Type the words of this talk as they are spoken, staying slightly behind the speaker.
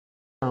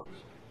Word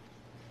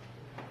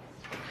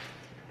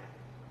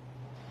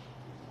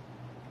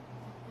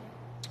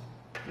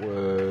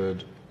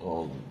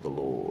of the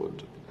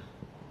Lord.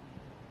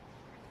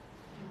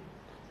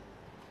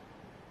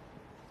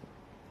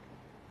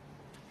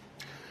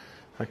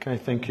 Okay,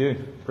 thank you.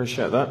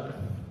 Appreciate that.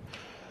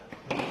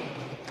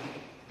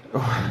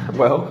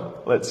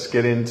 Well, let's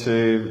get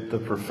into the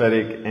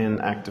prophetic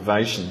and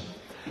activation.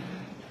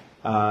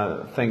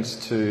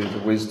 Thanks to the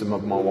wisdom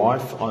of my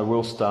wife, I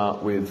will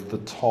start with the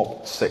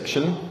top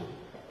section.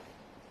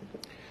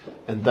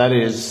 And that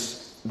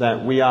is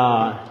that we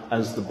are,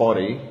 as the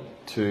body,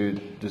 to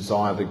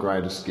desire the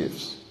greatest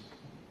gifts.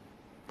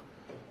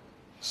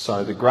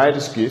 So the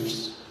greatest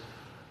gifts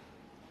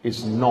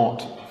is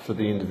not for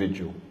the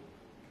individual.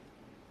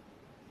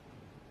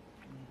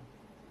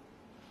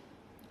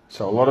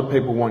 So a lot of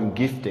people want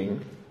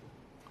gifting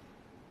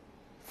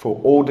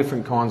for all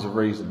different kinds of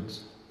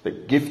reasons,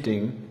 but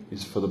gifting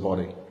is for the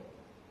body.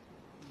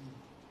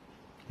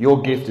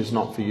 Your gift is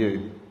not for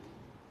you.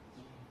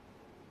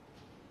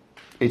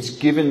 It's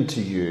given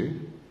to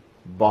you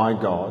by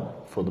God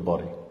for the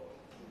body.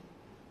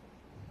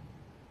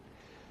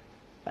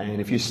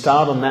 And if you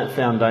start on that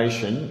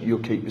foundation, you'll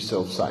keep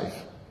yourself safe.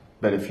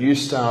 But if you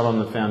start on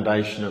the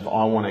foundation of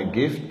I want a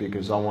gift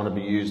because I want to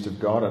be used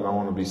of God and I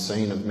want to be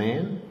seen of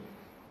man,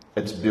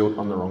 it's built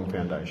on the wrong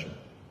foundation.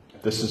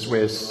 This is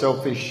where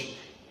selfish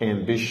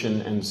ambition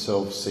and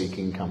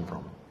self-seeking come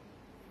from.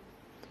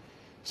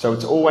 So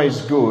it's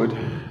always good,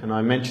 and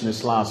I mentioned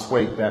this last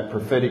week, that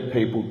prophetic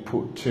people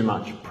put too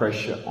much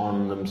pressure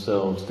on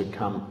themselves to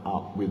come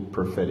up with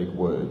prophetic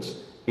words.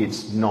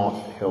 It's not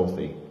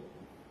healthy.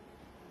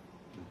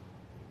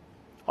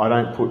 I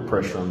don't put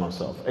pressure on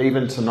myself.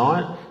 Even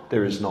tonight,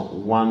 there is not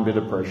one bit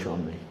of pressure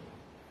on me.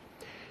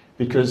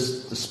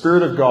 Because the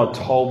Spirit of God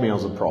told me I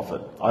was a prophet.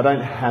 I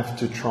don't have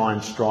to try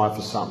and strive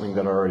for something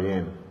that I already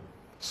am.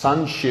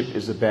 Sonship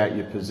is about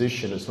your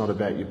position, it's not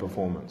about your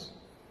performance.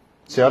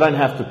 See, I don't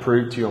have to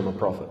prove to you I'm a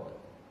prophet.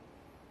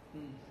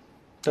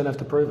 Don't have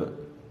to prove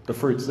it. The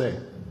fruit's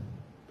there.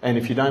 And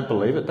if you don't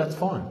believe it, that's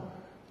fine.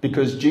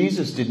 Because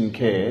Jesus didn't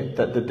care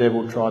that the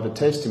devil tried to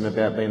test him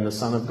about being the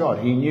Son of God.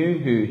 He knew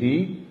who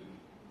he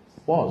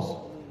was.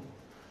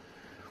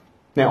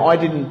 Now, I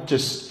didn't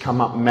just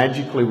come up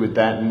magically with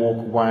that and walk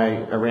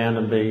away around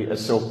and be a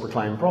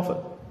self-proclaimed prophet.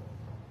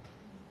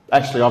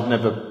 Actually, I've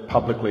never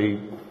publicly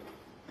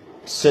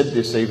said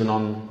this even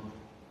on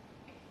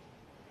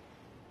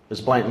as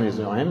blatantly as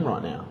I am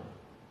right now.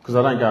 Because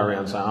I don't go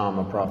around saying, oh, I'm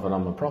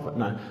a prophet.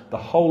 No, the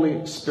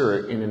Holy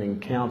Spirit in an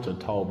encounter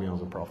told me I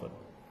was a prophet.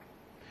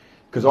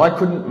 Because I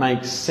couldn't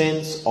make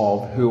sense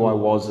of who I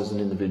was as an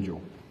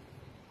individual.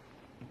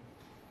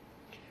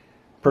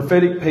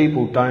 Prophetic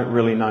people don't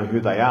really know who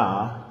they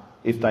are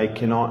if they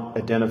cannot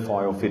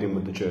identify or fit in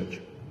with the church.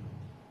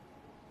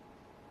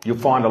 You'll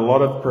find a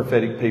lot of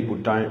prophetic people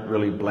don't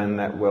really blend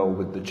that well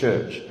with the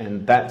church,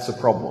 and that's a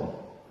problem.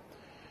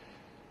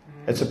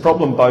 It's a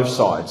problem both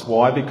sides.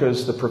 Why?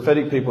 Because the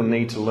prophetic people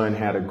need to learn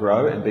how to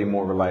grow and be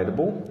more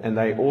relatable, and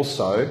they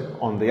also,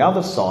 on the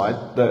other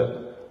side,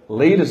 the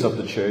leaders of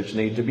the church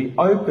need to be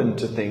open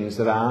to things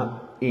that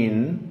aren't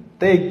in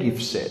their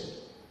gift set.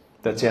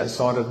 That's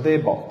outside of their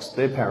box,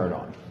 their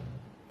paradigm.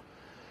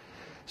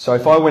 So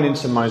if I went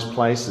into most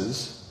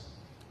places,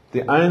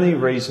 the only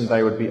reason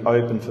they would be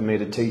open for me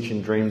to teach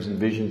in dreams and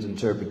visions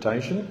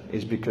interpretation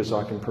is because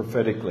I can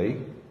prophetically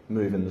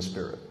move in the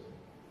Spirit.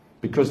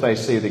 Because they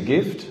see the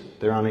gift,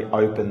 they're only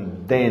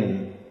open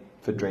then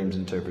for dreams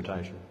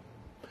interpretation.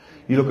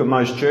 You look at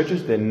most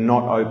churches, they're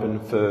not open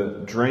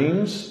for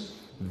dreams,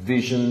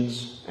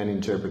 visions and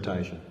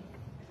interpretation.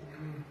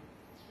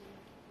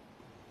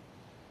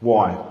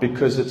 Why?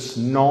 Because it's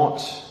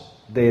not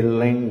their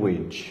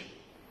language.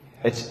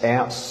 It's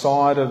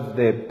outside of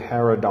their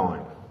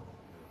paradigm.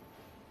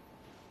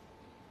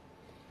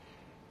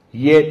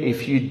 Yet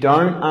if you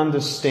don't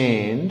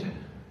understand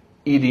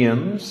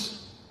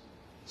idioms,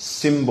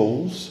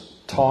 symbols,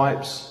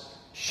 types,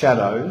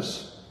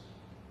 shadows,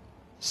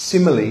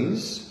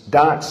 similes,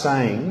 dark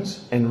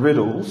sayings and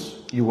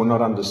riddles, you will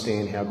not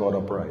understand how God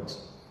operates.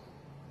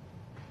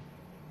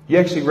 You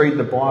actually read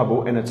the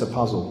Bible and it's a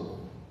puzzle.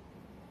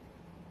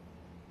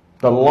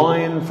 The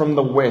lion from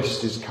the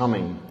west is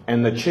coming,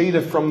 and the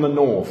cheetah from the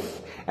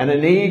north, and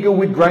an eagle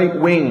with great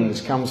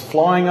wings comes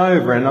flying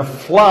over, and a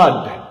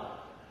flood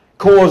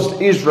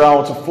caused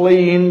Israel to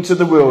flee into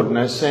the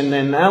wilderness. And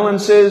then Alan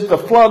says the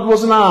flood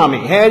was an army.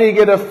 How do you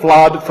get a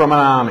flood from an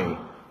army?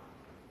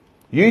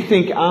 You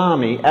think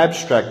army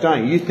abstract,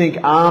 don't you? You think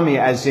army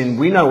as in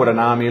we know what an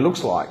army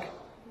looks like.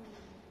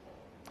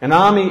 An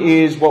army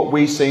is what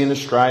we see in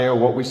Australia or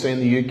what we see in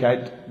the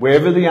UK.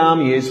 Wherever the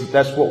army is,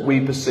 that's what we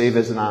perceive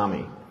as an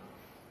army.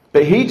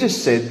 But he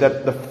just said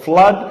that the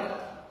flood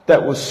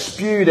that was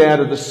spewed out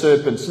of the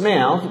serpent's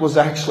mouth was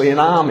actually an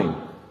army.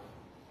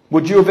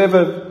 Would you have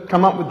ever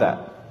come up with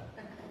that?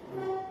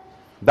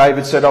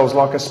 David said, I was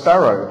like a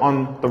sparrow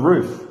on the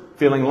roof,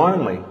 feeling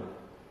lonely.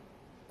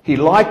 He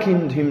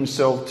likened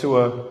himself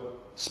to a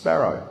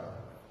sparrow.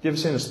 You ever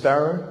seen a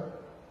sparrow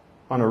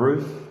on a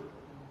roof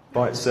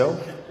by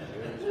itself?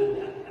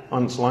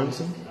 on its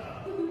lonesome?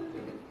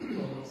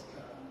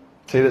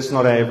 See, that's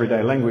not our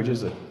everyday language,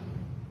 is it?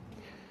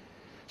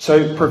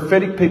 So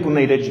prophetic people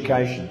need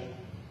education.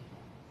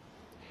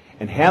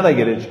 And how they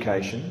get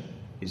education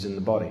is in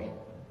the body.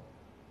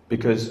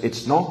 Because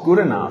it's not good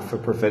enough for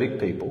prophetic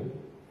people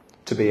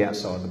to be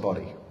outside the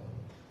body.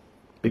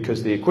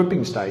 Because the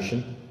equipping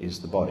station is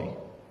the body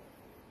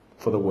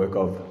for the work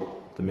of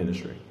the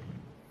ministry.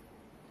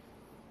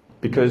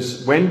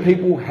 Because when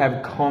people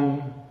have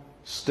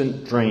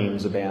constant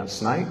dreams about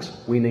snakes,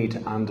 we need to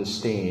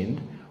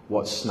understand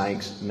what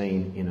snakes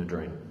mean in a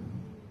dream.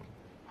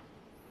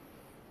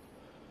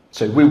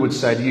 So we would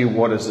say to you,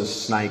 what does a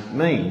snake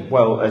mean?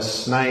 Well, a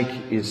snake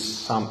is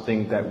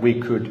something that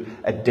we could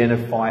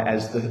identify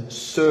as the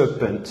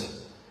serpent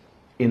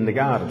in the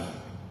garden.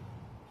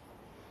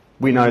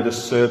 We know the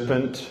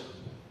serpent,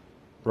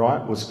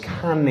 right, was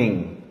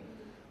cunning,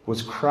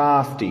 was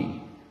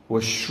crafty,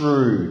 was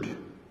shrewd.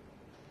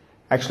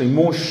 Actually,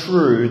 more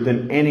shrewd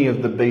than any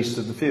of the beasts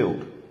of the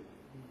field.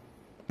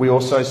 We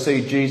also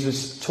see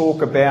Jesus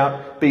talk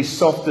about be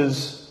soft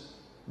as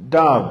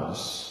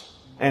doves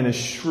and as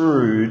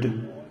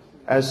shrewd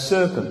as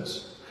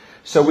serpents.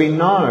 So we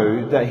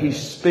know that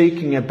he's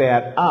speaking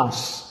about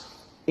us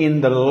in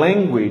the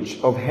language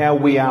of how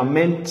we are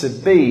meant to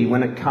be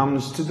when it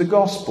comes to the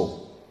gospel.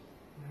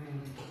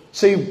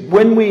 See,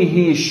 when we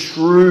hear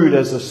shrewd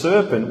as a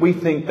serpent, we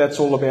think that's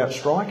all about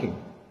striking.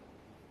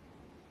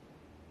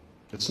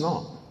 It's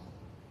not.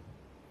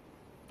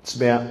 It's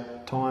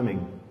about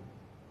timing.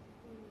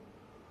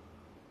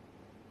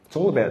 It's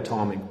all about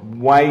timing.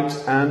 Wait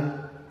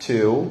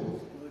until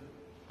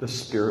the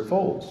Spirit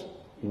falls.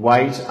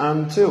 Wait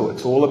until.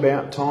 It's all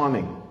about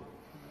timing.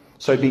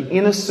 So be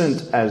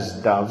innocent as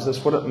doves.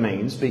 That's what it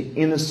means. Be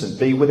innocent.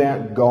 Be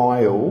without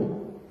guile.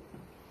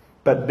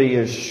 But be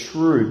as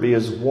shrewd. Be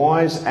as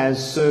wise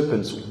as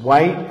serpents.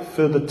 Wait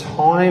for the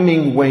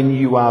timing when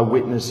you are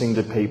witnessing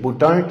to people.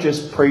 Don't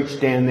just preach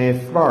down their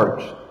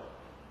throat.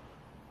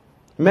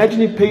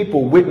 Imagine if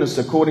people witness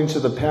according to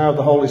the power of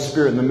the Holy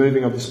Spirit and the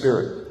moving of the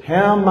Spirit.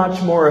 How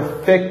much more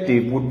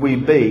effective would we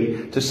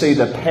be to see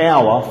the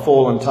power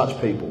fall and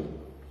touch people?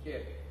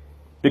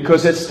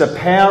 Because it's the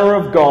power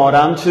of God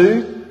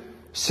unto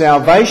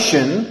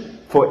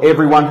salvation for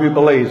everyone who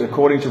believes,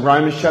 according to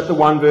Romans chapter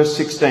 1 verse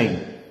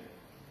 16.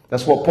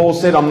 That's what Paul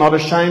said, I'm not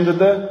ashamed of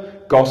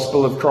the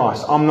gospel of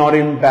Christ. I'm not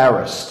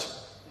embarrassed.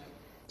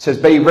 It says,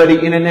 be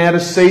ready in and out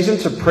of season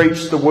to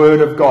preach the word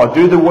of God.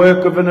 Do the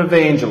work of an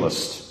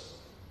evangelist.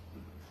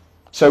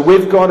 So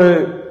we've got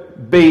to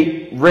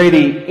be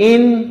ready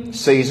in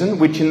season,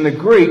 which in the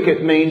Greek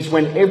it means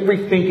when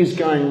everything is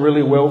going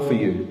really well for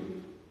you.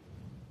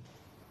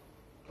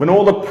 When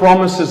all the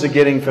promises are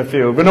getting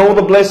fulfilled, when all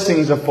the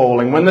blessings are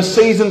falling, when the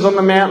season's on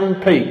the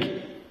mountain peak.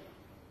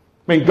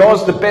 When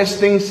God's the best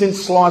thing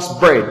since sliced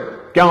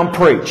bread. Go and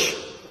preach.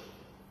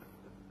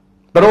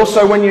 But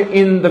also when you're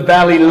in the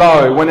valley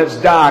low, when it's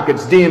dark,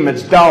 it's dim,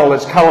 it's dull,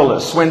 it's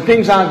colourless. When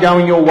things aren't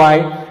going your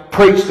way,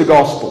 preach the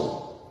gospel.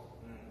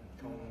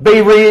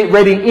 Be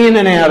ready in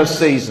and out of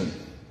season.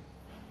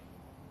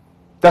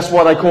 That's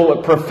why they call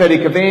it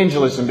prophetic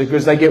evangelism,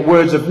 because they get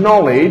words of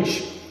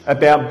knowledge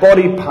about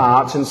body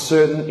parts and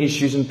certain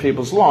issues in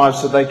people's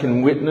lives so they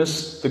can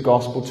witness the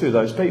gospel to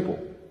those people.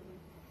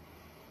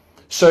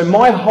 So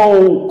my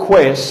whole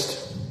quest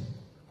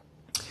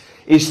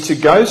is to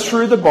go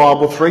through the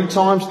Bible 3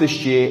 times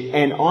this year,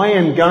 and I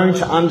am going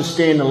to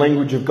understand the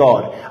language of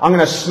God. I'm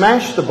going to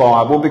smash the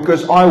Bible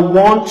because I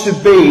want to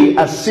be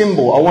a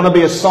symbol. I want to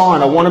be a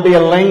sign. I want to be a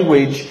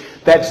language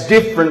that's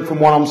different from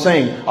what I'm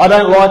seeing. I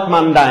don't like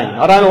mundane.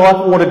 I don't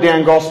like watered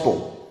down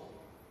gospel.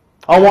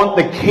 I want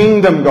the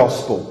kingdom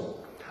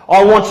gospel.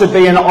 I want to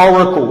be an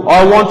oracle.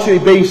 I want to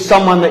be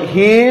someone that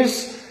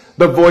hears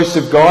the voice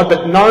of God,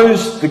 but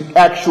knows the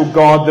actual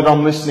God that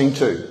I'm listening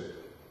to.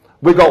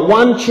 We've got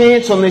one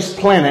chance on this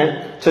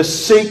planet to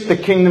seek the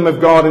kingdom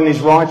of God and His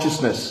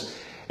righteousness.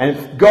 And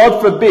if,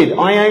 God forbid,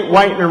 I ain't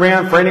waiting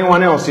around for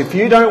anyone else. If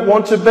you don't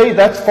want to be,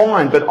 that's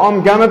fine, but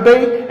I'm going to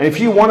be. And if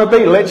you want to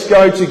be, let's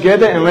go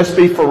together and let's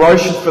be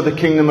ferocious for the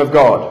kingdom of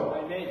God.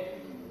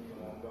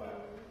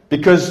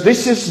 Because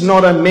this is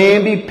not a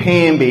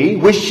mamby-pamby,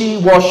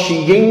 wishy-washy,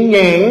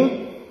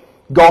 yin-yang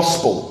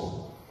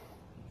gospel.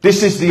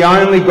 This is the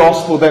only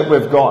gospel that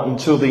we've got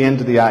until the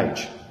end of the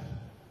age.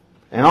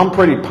 And I'm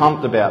pretty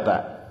pumped about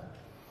that.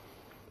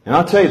 And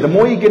I tell you, the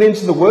more you get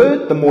into the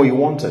Word, the more you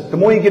want it. The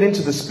more you get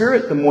into the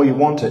Spirit, the more you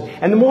want it.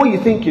 And the more you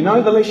think you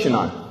know, the less you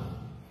know.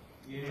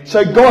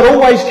 So God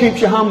always keeps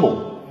you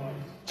humble.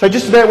 So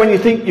just about when you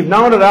think you've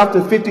known it after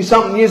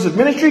 50-something years of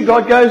ministry,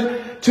 God goes,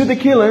 to the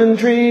killing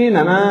tree,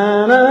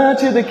 na-na-na,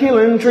 to the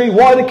killing tree.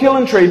 Why the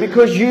killing tree?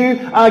 Because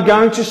you are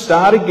going to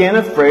start again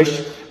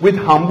afresh with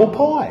humble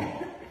pie.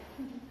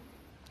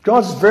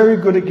 God's very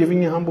good at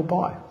giving you humble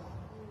pie.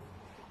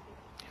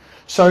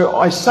 So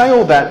I say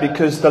all that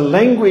because the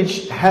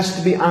language has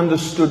to be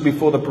understood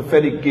before the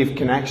prophetic gift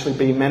can actually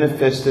be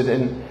manifested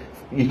and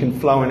you can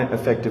flow in it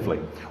effectively.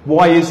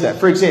 Why is that?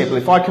 For example,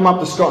 if I come up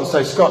to Scott and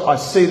say, Scott, I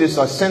see this,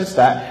 I sense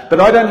that, but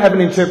I don't have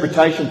an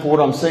interpretation for what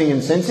I'm seeing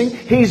and sensing,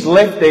 he's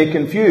left there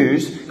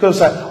confused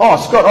because I say, oh,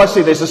 Scott, I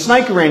see there's a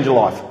snake around your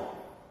life.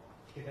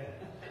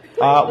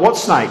 What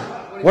snake?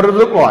 What did it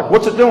look like?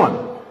 What's it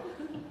doing?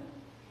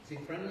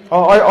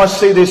 Oh, I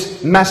see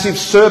this massive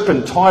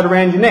serpent tied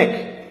around your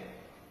neck.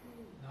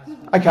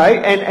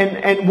 Okay,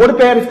 and what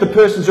about if the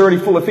person's already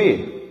full of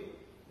fear?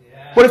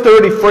 What if they're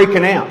already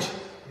freaking out?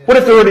 What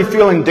if they're already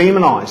feeling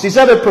demonised? Is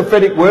that a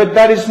prophetic word?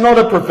 That is not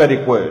a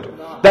prophetic word.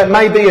 That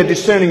may be a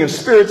discerning of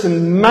spirits,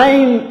 and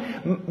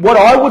what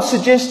I would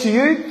suggest to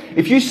you,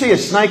 if you see a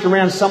snake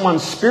around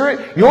someone's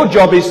spirit, your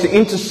job is to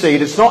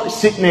intercede. It's not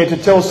sitting there to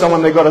tell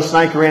someone they've got a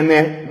snake around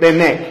their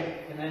neck.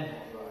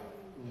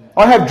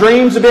 I have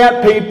dreams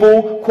about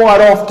people quite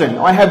often.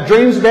 I have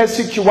dreams about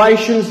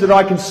situations that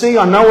I can see.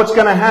 I know what's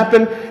going to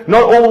happen.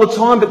 Not all the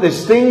time, but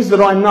there's things that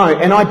I know.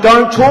 And I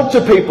don't talk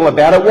to people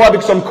about it. Why?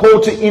 Because I'm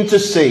called to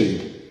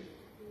intercede.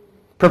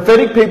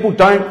 Prophetic people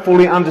don't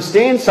fully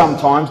understand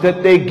sometimes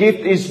that their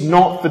gift is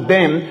not for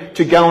them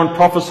to go and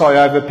prophesy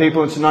over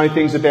people and to know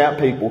things about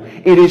people.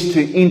 It is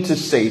to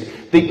intercede.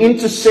 The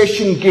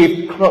intercession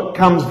gift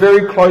ties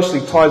very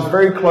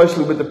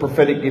closely with the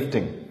prophetic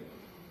gifting.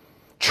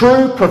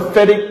 True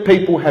prophetic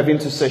people have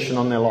intercession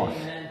on their life.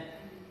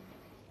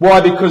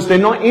 Why? Because they're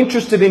not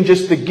interested in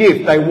just the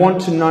gift. They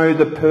want to know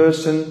the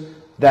person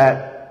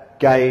that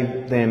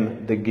gave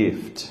them the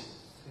gift.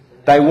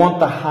 They want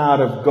the heart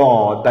of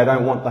God. They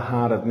don't want the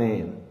heart of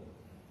man.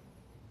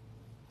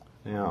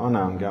 Now, I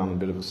know I'm going a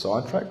bit of a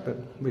sidetrack, but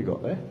we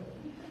got there.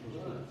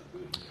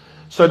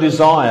 So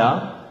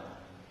desire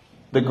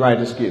the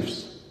greatest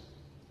gifts.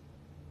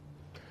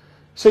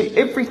 See,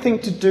 everything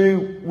to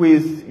do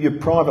with your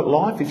private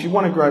life, if you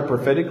want to grow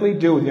prophetically,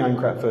 deal with your own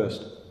crap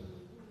first.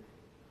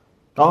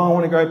 Oh, I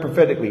want to grow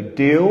prophetically.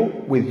 Deal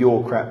with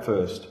your crap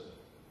first.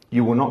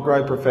 You will not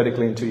grow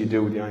prophetically until you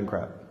deal with your own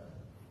crap.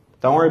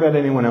 Don't worry about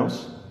anyone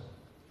else.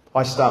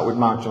 I start with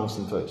Mark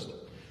Johnston first.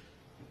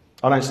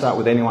 I don't start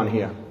with anyone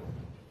here.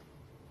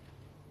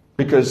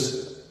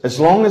 Because as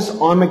long as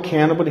I'm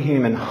accountable to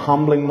him and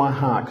humbling my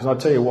heart, because I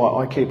tell you what,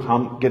 I keep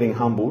getting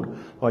humbled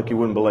like you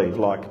wouldn't believe,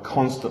 like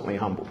constantly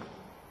humbled.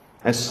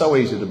 And it's so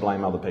easy to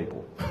blame other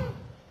people.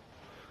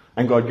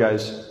 And God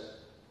goes,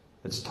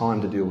 it's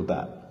time to deal with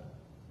that.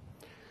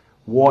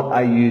 What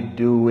are you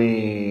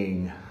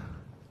doing?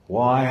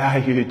 Why are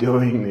you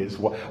doing this?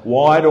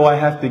 Why do I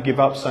have to give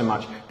up so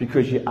much?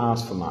 Because you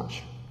ask for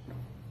much.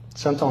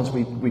 Sometimes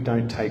we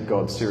don't take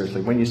God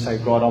seriously. When you say,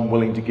 God, I'm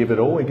willing to give it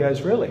all, he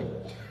goes, really?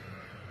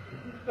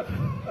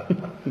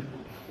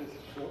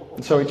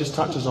 So he just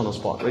touches on a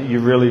spot.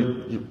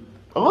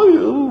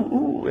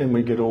 And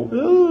we get all,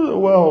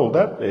 well,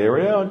 that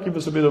area, I'd give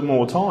us a bit of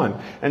more time.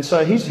 And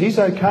so he's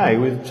okay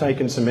with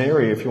taking some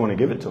area if you want to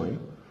give it to him.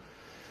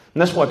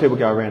 And that's why people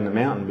go around the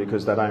mountain,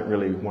 because they don't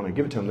really want to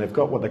give it to him. They've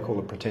got what they call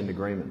a pretend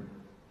agreement.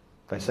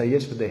 They say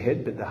yes with their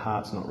head, but their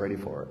heart's not ready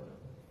for it.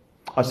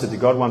 I said to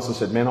God once, I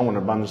said, man, I want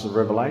an abundance of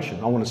revelation.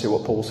 I want to see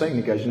what Paul's saying.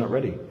 He goes, you're not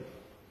ready.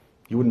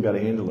 You wouldn't be able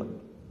to handle it.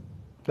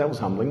 That was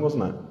humbling,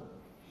 wasn't it?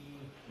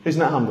 Isn't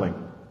that humbling?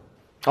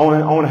 I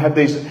want to have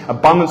these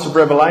abundance of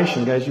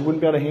revelation. He goes, you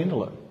wouldn't be able to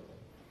handle it.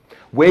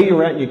 Where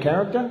you're at in your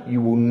character,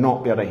 you will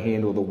not be able to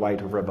handle the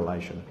weight of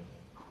revelation.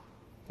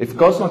 If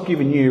God's not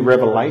giving you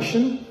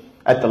revelation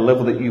at the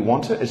level that you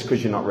want it, it's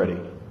because you're not ready.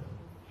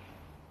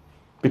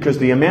 Because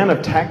the amount of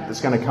attack that's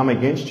going to come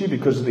against you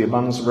because of the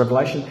abundance of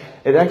revelation,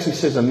 it actually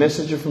says a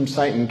messenger from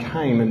Satan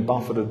came and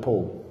buffeted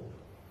Paul.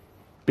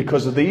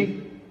 Because of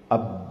the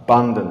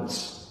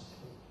abundance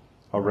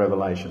of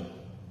revelation.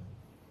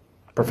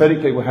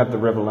 Prophetic people have the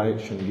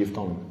revelation gift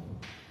on them.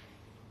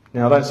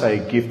 Now, I don't say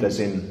a gift as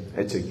in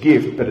it's a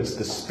gift, but it's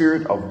the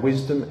spirit of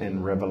wisdom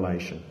and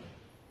revelation.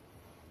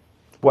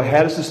 Well,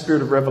 how does the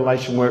spirit of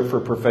revelation work for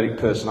a prophetic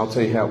person? I'll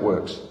tell you how it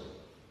works.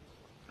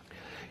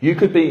 You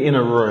could be in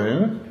a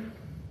room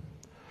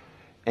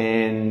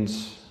and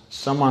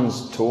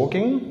someone's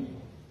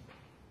talking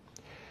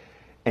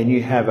and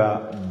you have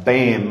a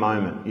bam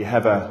moment. You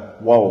have a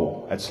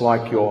whoa. It's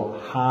like your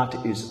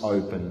heart is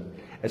open.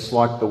 It's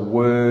like the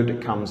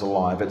word comes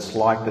alive. It's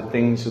like the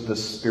things of the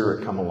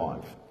Spirit come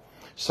alive.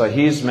 So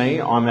here's me.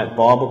 I'm at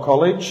Bible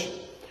college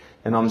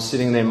and I'm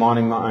sitting there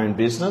minding my own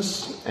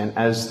business. And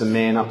as the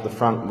man up the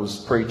front was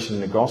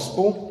preaching the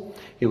gospel,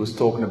 he was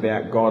talking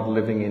about God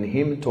living in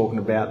him, talking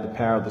about the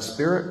power of the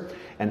Spirit.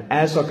 And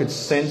as I could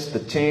sense the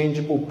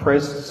tangible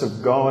presence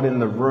of God in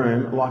the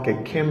room, like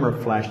a camera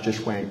flash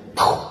just went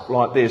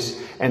like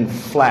this and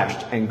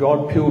flashed. And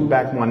God peeled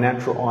back my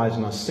natural eyes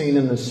and I seen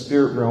in the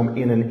spirit realm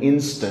in an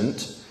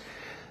instant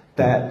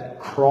that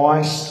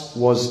Christ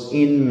was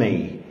in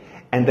me.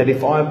 And that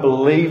if I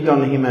believed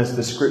on him as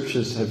the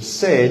scriptures have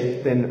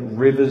said, then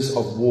rivers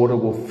of water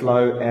will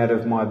flow out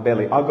of my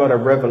belly. I got a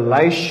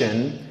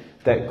revelation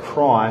that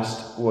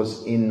Christ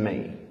was in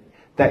me.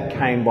 That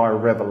came by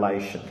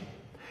revelation.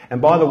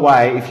 And by the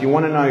way, if you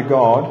want to know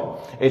God,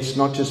 it's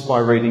not just by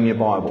reading your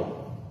Bible.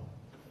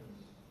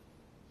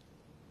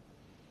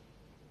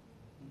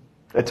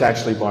 It's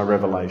actually by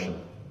revelation.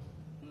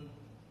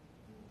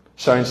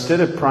 So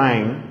instead of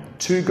praying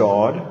to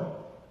God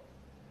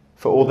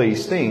for all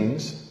these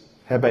things,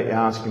 how about you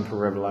ask him for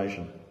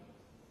revelation?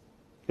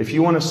 If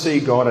you want to see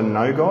God and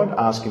know God,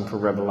 ask him for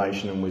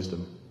revelation and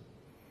wisdom.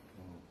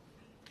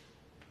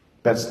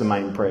 That's the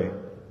main prayer.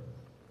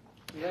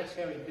 That's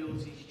how he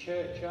builds his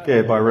church up.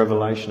 Yeah, by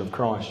revelation of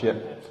Christ, yeah.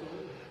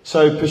 Absolutely.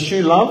 So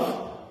pursue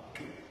love.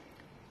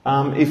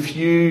 If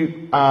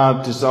you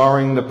are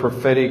desiring the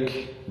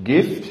prophetic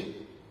gift,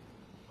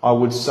 I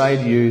would say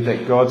to you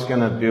that God's going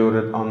to build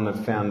it on the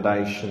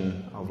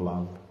foundation of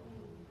love.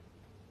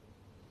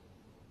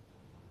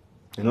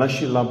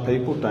 Unless you love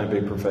people, don't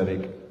be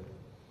prophetic.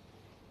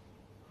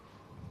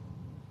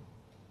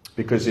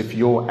 Because if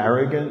you're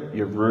arrogant,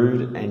 you're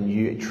rude, and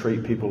you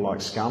treat people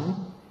like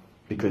scum,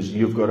 because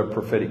you've got a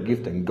prophetic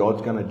gift and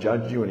God's going to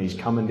judge you and he's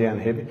coming down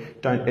heavy,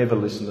 don't ever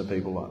listen to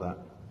people like that.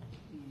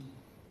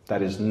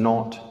 That is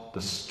not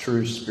the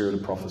true spirit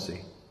of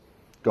prophecy.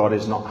 God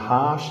is not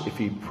harsh. If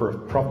he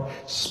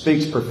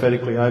speaks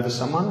prophetically over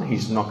someone,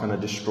 he's not going to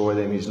destroy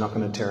them. He's not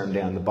going to tear them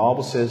down. The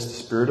Bible says the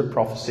spirit of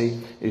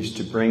prophecy is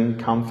to bring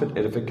comfort,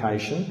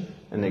 edification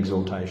and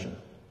exaltation.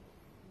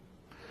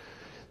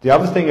 The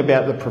other thing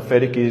about the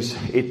prophetic is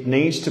it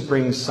needs to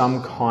bring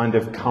some kind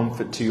of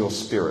comfort to your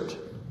spirit.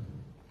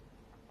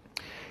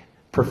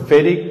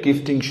 Prophetic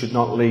gifting should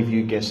not leave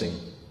you guessing.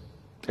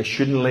 It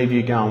shouldn't leave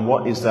you going,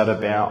 what is that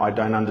about? I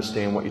don't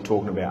understand what you're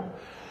talking about.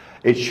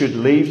 It should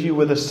leave you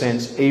with a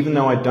sense, even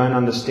though I don't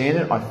understand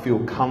it, I feel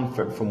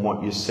comfort from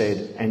what you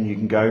said, and you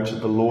can go to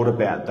the Lord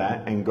about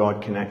that and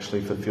God can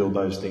actually fulfill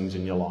those things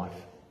in your life.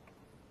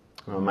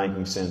 Am I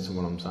making sense of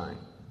what I'm saying?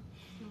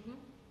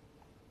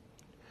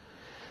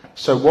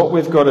 So what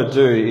we've got to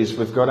do is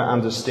we've got to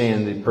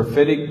understand that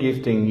prophetic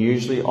gifting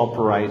usually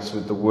operates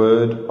with the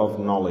word of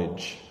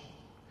knowledge.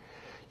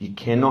 You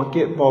cannot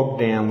get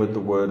bogged down with the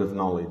word of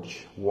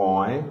knowledge.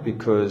 Why?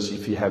 Because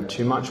if you have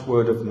too much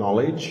word of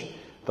knowledge,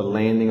 the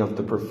landing of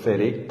the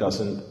prophetic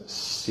doesn't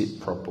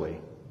sit properly.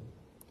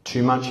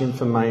 Too much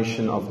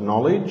information of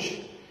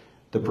knowledge,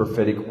 the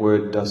prophetic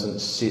word doesn't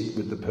sit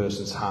with the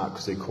person's heart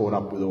because they're caught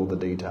up with all the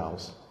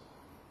details.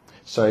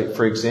 So,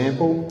 for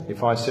example,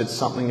 if I said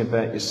something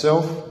about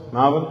yourself,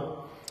 Marvin,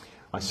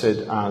 I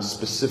said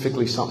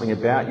specifically something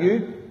about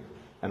you,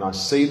 and I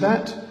see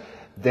that,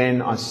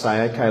 then I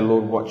say, okay,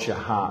 Lord, watch your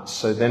heart.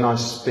 So then I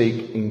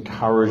speak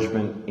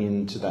encouragement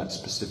into that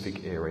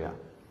specific area.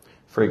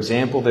 For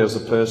example, there was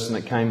a person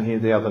that came here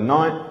the other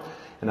night,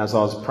 and as I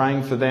was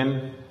praying for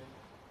them,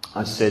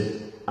 I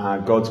said,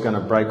 God's going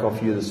to break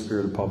off you the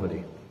spirit of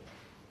poverty.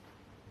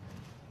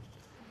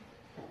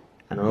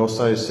 And I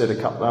also said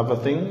a couple of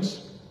other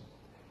things.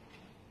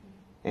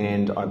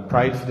 And I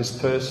prayed for this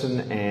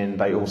person, and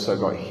they also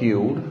got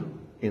healed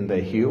in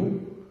their heel.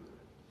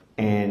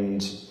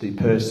 And the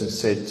person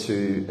said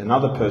to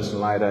another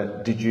person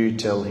later, did you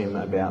tell him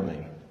about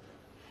me?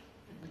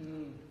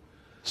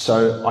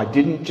 So I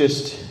didn't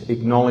just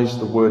acknowledge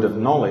the word of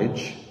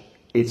knowledge,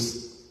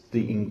 it's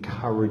the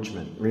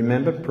encouragement.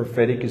 Remember,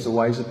 prophetic is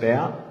always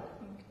about.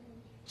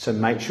 So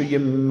make sure you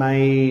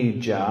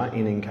major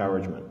in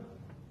encouragement.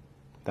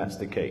 That's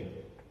the key.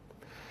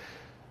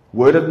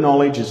 Word of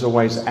knowledge is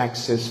always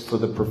access for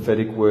the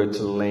prophetic word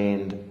to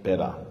land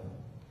better.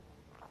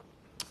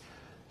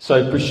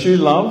 So pursue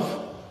love.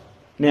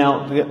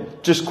 Now,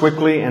 just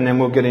quickly, and then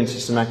we'll get into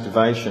some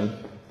activation.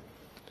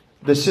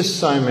 There's just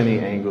so many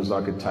angles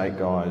I could take,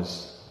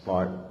 guys.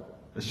 Like,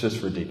 it's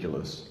just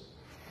ridiculous.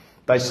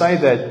 They say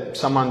that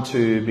someone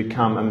to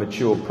become a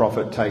mature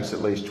prophet takes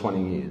at least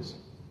 20 years.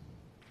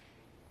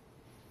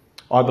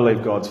 I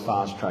believe God's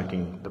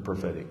fast-tracking the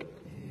prophetic.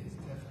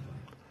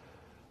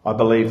 I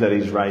believe that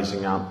he's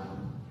raising up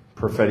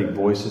prophetic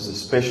voices,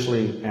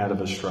 especially out of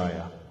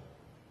Australia.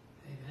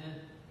 Amen.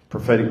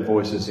 Prophetic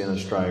voices in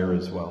Australia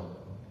as well.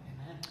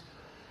 Amen.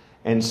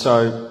 And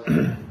so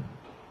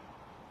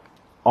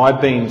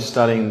I've been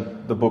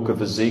studying the book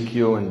of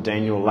Ezekiel and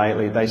Daniel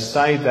lately. They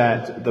say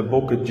that the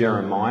book of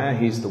Jeremiah,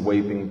 he's the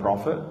weeping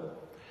prophet.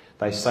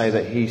 They say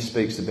that he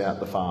speaks about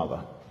the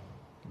Father.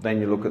 Then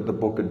you look at the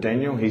book of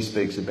Daniel, he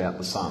speaks about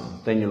the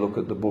Son. Then you look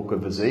at the book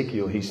of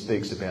Ezekiel, he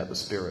speaks about the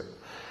Spirit.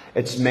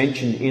 It's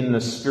mentioned in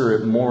the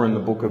Spirit more in the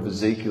book of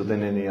Ezekiel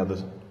than any other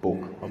book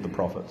of the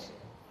prophets.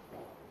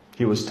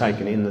 He was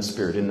taken in the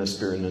Spirit, in the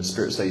Spirit, in the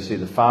Spirit. So you see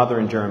the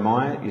Father in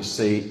Jeremiah, you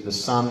see the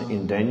Son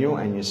in Daniel,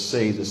 and you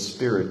see the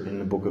Spirit in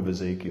the book of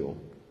Ezekiel.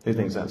 Who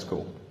thinks that's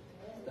cool?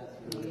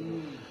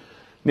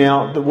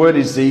 Now, the word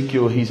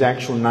Ezekiel, his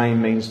actual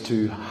name means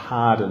to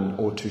harden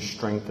or to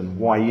strengthen.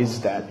 Why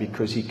is that?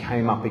 Because he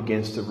came up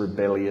against a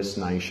rebellious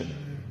nation.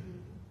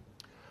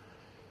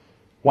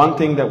 One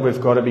thing that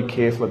we've got to be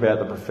careful about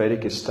the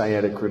prophetic is stay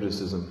out of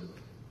criticism.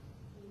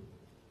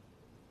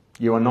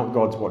 You are not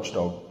God's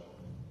watchdog.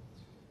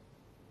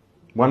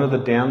 One of the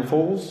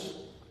downfalls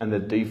and the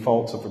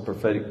defaults of a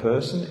prophetic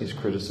person is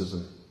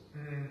criticism.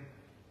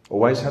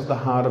 Always have the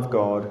heart of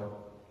God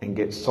and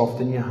get soft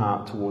in your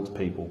heart towards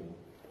people.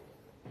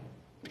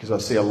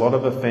 Because I see a lot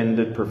of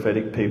offended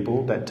prophetic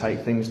people that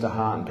take things to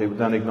heart, and people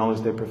don't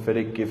acknowledge their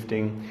prophetic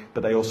gifting,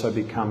 but they also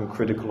become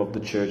critical of the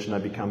church and they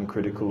become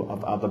critical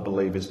of other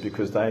believers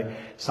because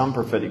some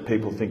prophetic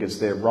people think it's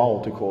their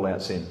role to call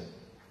out sin.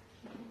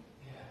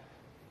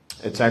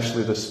 It's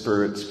actually the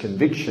Spirit's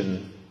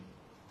conviction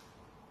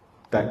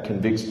that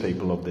convicts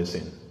people of their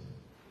sin.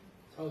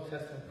 Old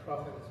Testament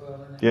prophet as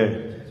well, isn't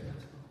it?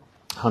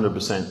 Yeah,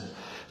 100%.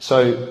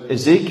 So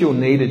Ezekiel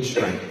needed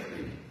strength.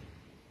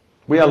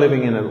 We are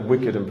living in a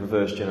wicked and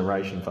perverse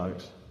generation,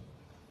 folks.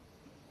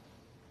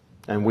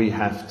 And we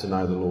have to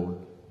know the Lord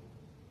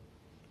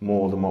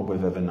more than what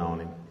we've ever known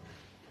him.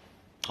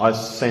 I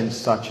sense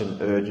such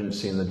an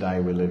urgency in the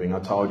day we're living. I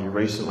told you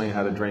recently I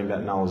had a dream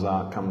about Noah's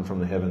Ark coming from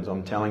the heavens.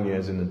 I'm telling you,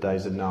 as in the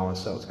days of Noah,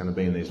 so it's going to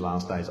be in these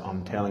last days.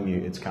 I'm telling you,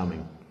 it's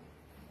coming.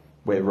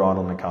 We're right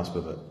on the cusp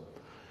of it.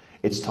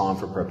 It's time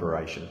for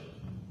preparation.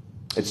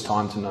 It's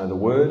time to know the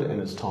Word,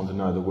 and it's time to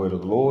know the Word of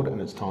the Lord, and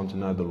it's time to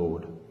know the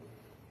Lord.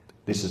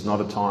 This is not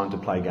a time to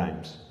play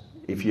games.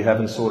 If you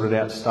haven't sorted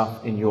out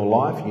stuff in your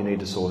life, you need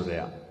to sort it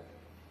out.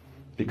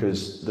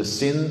 Because the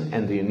sin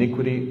and the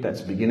iniquity that's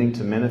beginning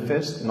to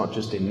manifest, not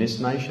just in this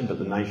nation, but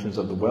the nations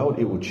of the world,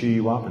 it will chew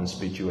you up and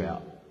spit you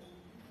out.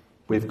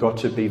 We've got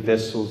to be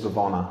vessels of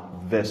honour,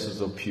 vessels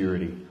of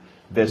purity,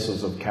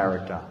 vessels of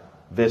character,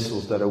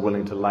 vessels that are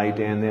willing to lay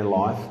down their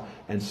life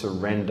and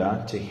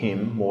surrender to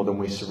him more than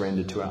we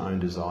surrender to our own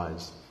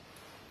desires.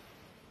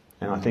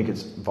 And I think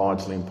it's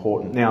vitally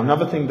important. Now,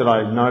 another thing that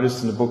I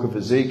noticed in the book of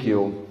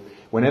Ezekiel,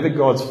 whenever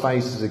God's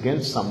face is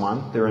against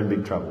someone, they're in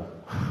big trouble.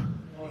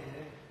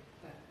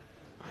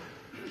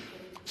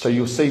 So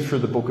you'll see through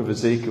the book of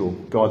Ezekiel,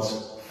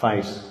 God's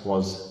face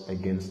was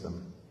against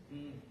them.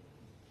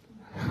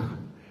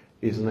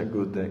 Isn't it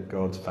good that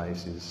God's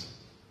face is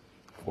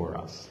for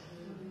us?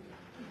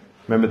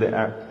 Remember the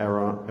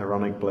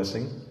Aaronic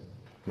blessing?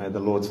 May the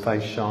Lord's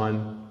face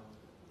shine.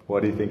 Why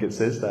do you think it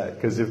says that?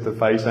 Because if the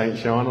face ain't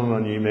shining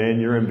on you,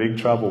 man, you're in big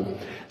trouble.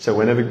 So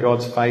whenever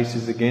God's face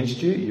is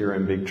against you, you're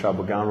in big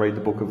trouble. Go and read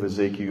the book of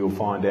Ezekiel, you'll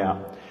find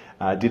out.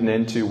 It didn't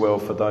end too well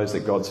for those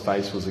that God's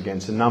face was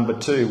against. And number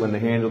two, when the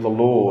hand of the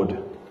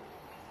Lord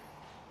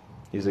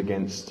is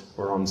against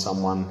or on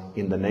someone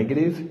in the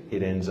negative,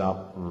 it ends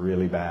up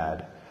really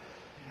bad.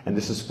 And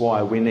this is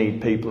why we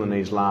need people in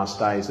these last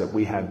days that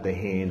we have the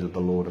hand of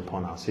the Lord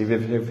upon us. Have you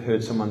ever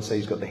heard someone say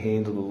he's got the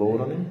hand of the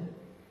Lord on him?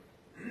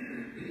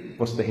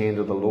 What's the hand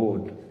of the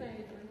Lord?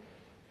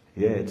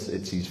 Yeah, it's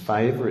his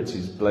favour, it's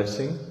his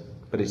blessing,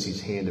 but it's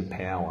his hand of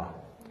power.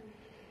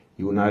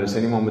 You will notice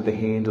anyone with the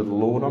hand of the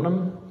Lord on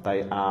them,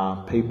 they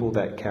are people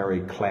that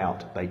carry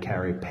clout, they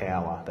carry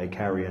power, they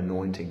carry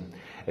anointing.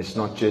 It's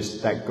not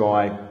just that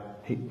guy,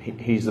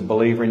 he's a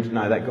believer in,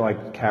 no, that guy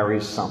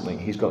carries something.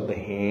 He's got the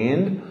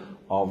hand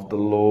of the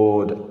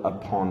Lord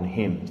upon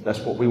him. That's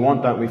what we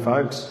want, don't we,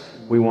 folks?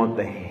 We want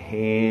the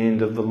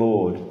hand of the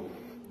Lord.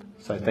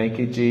 So thank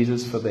you,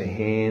 Jesus, for the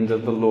hand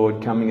of the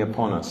Lord coming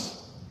upon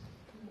us.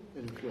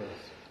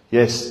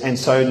 Yes, and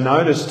so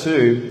notice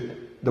too,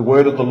 the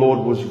word of the Lord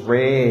was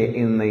rare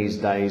in these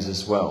days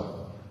as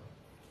well.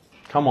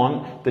 Come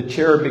on, the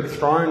cherubic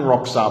throne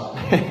rocks up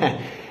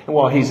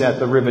while he's at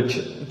the river.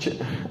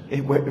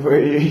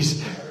 Where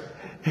he's,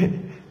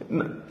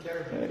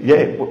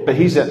 yeah, but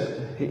he's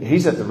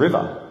at the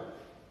river,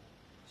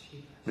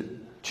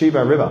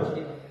 Chiba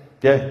River.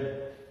 Yeah,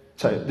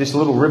 so this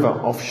little river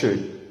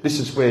offshoot. This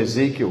is where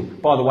Ezekiel,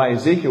 by the way,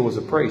 Ezekiel was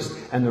a priest.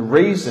 And the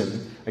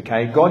reason,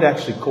 God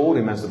actually called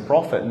him as a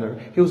prophet. And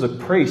he was a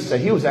priest, so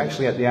he was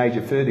actually at the age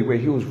of 30 where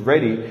he was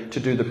ready to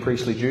do the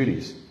priestly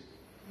duties.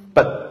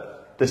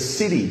 But the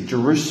city,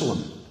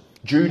 Jerusalem,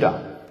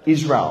 Judah,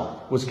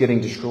 Israel, was getting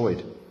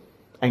destroyed.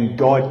 And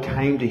God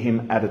came to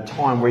him at a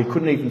time where he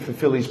couldn't even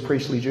fulfill his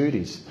priestly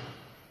duties.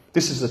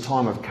 This is a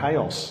time of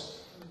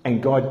chaos.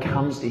 And God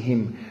comes to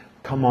him,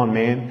 come on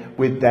man,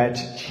 with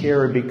that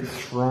cherubic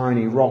throne.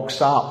 He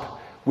rocks up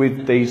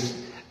with these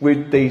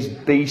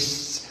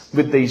beasts,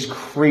 with these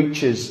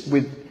creatures,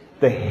 with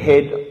the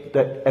head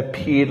that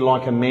appeared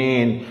like a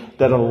man,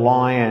 that a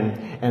lion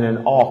and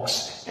an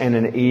ox and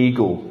an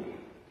eagle.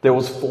 There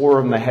was 4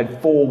 of them. They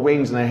had 4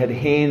 wings and they had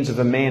hands of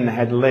a man. They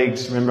had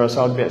legs. Remember I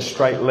told you about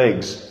straight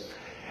legs.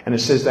 And it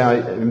says they were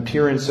an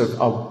appearance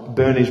of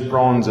burnished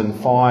bronze and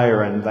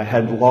fire, and they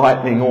had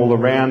lightning all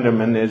around them,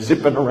 and they're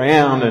zipping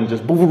around and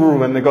just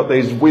boom, and they've got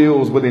these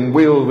wheels within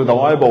wheels with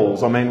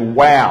eyeballs. I mean,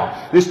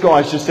 wow. This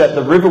guy's just at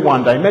the river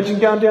one day. Imagine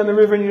going down the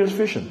river and you're just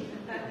fishing.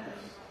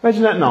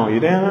 Imagine that, Noel. You're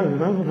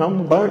down on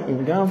the boat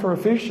and going for a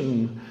fish,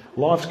 and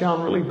life's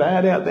going really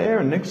bad out there,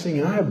 and next thing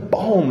you know,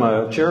 boom,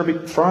 a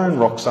cherubic throne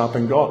rocks up,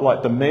 and God,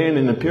 like the man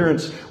in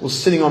appearance, was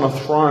sitting on a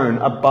throne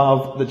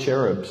above the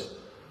cherubs.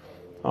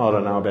 I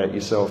don't know about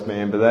yourself,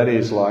 man, but that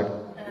is like,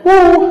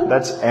 woo,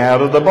 that's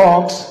out of the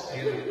box.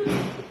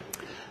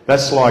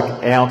 That's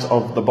like out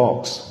of the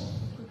box.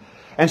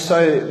 And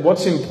so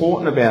what's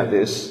important about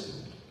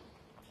this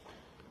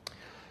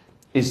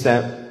is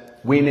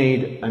that we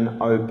need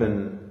an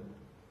open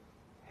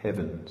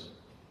heavens.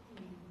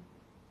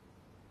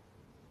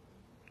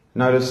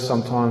 Notice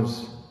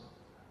sometimes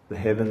the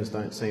heavens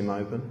don't seem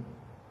open.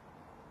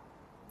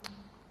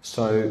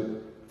 So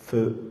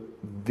for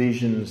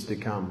visions to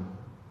come,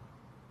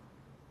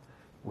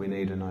 we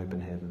need an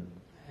open heaven.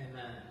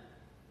 Amen.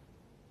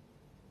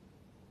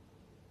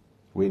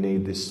 We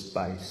need this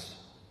space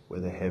where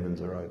the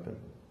heavens are open.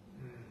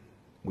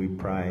 We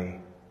pray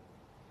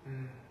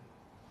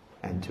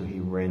until he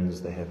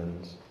rends the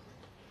heavens.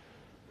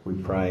 We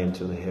pray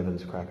until the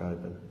heavens crack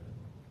open.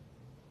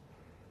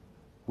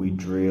 We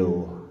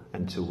drill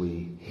until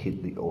we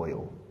hit the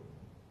oil.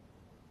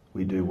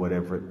 We do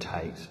whatever it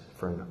takes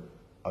for an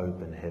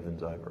open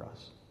heavens over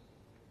us.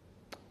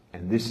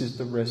 And this is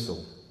the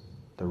wrestle.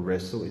 The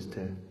wrestle is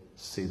to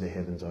see the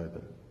heavens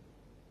open.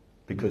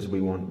 Because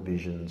we want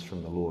visions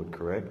from the Lord,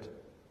 correct?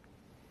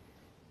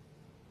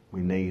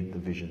 We need the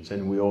visions.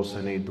 And we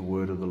also need the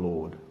word of the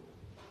Lord.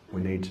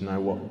 We need to know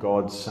what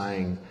God's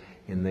saying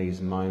in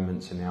these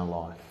moments in our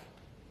life.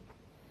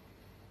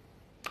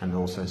 And it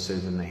also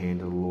says, "In the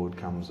hand of the Lord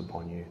comes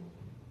upon you."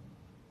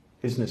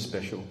 Isn't it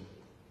special?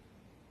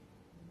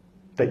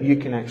 That you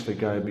can actually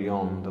go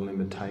beyond the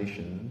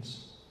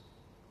limitations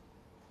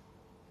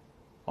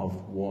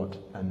of what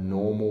a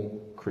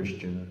normal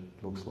Christian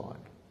looks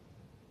like.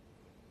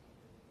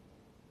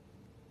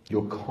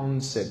 Your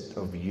concept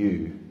of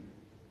you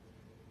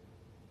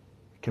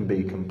can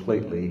be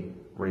completely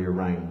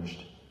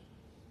rearranged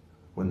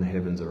when the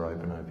heavens are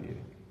open over you.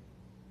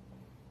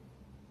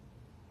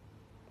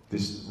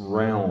 This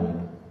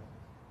realm,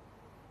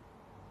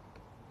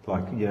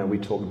 like, we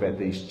talk about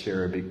these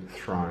cherubic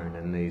throne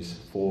and these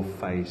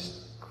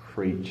four-faced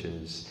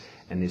creatures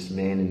and this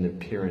man in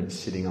appearance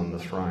sitting on the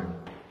throne.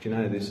 Do you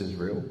know this is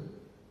real?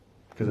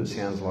 Because it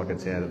sounds like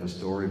it's out of a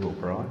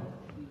storybook, right?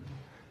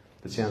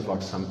 It sounds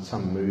like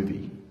some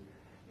movie.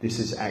 This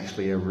is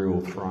actually a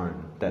real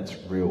throne. That's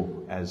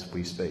real as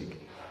we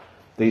speak.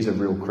 These are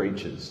real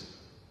creatures.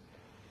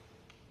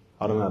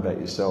 I don't know about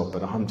yourself,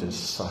 but I'm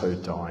just so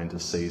dying to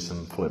see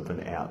some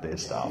flippant out there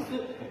stuff.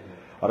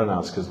 I don't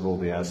know, it's because of all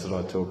the acid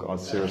I took. I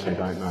seriously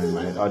don't know,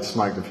 mate. I'd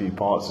smoked a few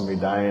pipes in my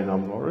day and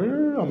I'm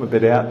like, I'm a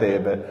bit out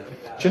there.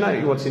 But do you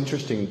know what's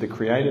interesting? The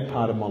creative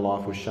part of my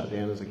life was shut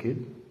down as a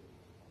kid.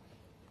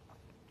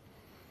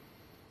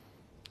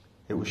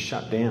 It was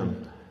shut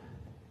down.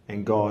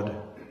 And God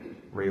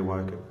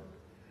reawoke it.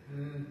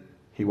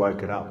 He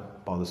woke it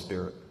up by the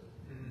Spirit.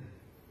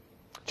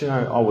 Do you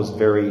know, I was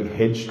very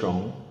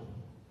headstrong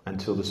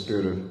until the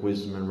Spirit of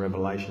wisdom and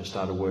revelation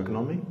started working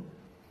on me.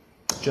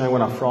 Do you know,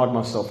 when I fried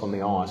myself on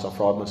the ice, I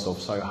fried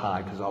myself so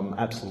hard because I'm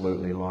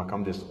absolutely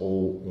I'm just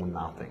all or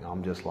nothing.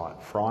 I'm just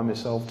fry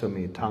myself till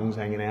my tongue's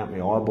hanging out, my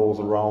eyeballs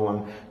are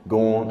rolling,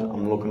 gaunt,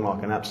 I'm looking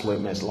like an absolute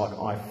mess.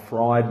 I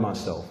fried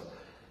myself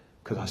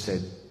because I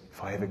said,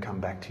 if I ever come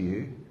back to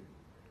you,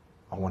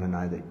 I want to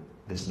know that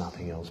there's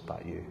nothing else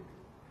but you.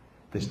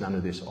 There's none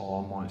of this,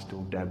 I might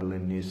still dabble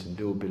in this and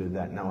do a bit of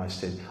that. No, I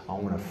said, I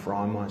want to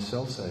fry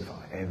myself so if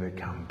I ever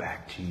come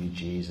back to you,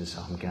 Jesus,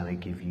 I'm going to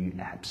give you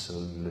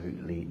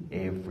absolutely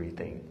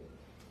everything.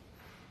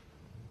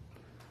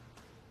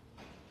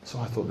 So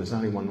I thought there's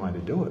only one way to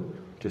do it.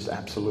 Just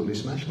absolutely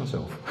smash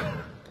myself.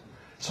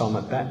 So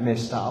I'm that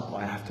messed up,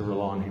 I have to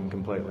rely on him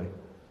completely.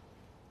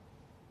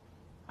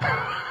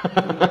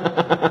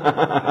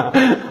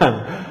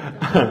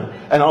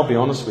 And I'll be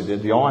honest with you,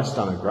 the ice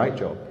done a great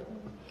job.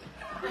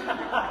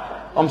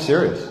 I'm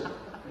serious.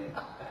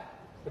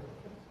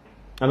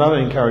 And I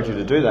don't encourage you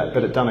to do that,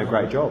 but it done a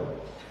great job.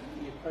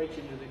 You're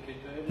preaching to the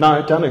converted. No,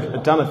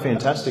 it done a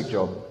fantastic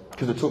job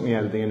because it took me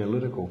out of the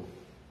analytical.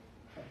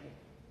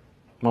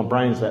 My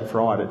brain's that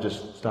fried, it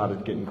just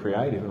started getting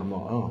creative and I'm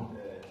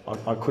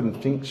like, I couldn't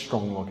think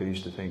strong like I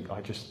used to think.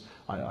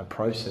 I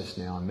process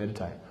now, I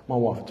meditate. My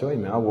wife will tell you,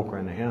 man, I walk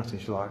around the house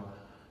and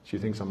she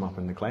thinks I'm up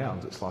in the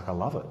clouds. It's like I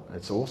love it.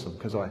 It's awesome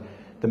because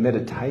the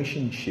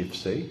meditation shift,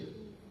 see?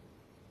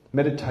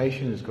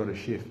 Meditation has got to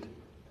shift.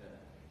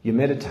 Your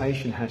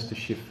meditation has to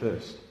shift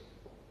first.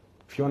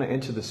 If you want to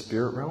enter the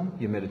spirit realm,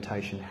 your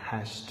meditation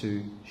has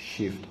to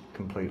shift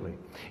completely.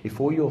 If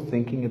all you're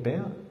thinking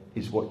about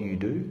is what you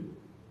do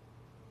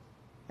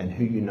and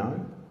who you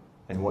know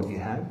and what you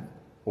have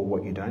or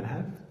what you don't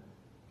have,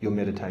 your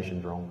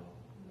meditation's wrong.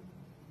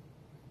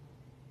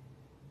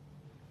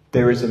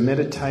 There is a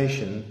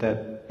meditation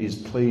that is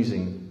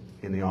pleasing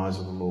in the eyes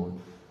of the Lord.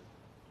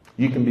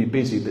 You can be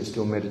busy but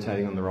still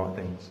meditating on the right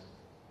things.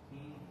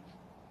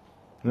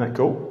 Isn't that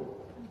cool?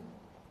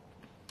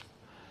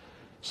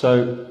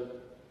 So,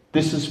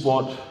 this is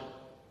what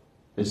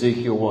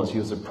Ezekiel was. He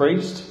was a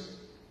priest.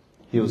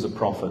 He was a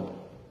prophet.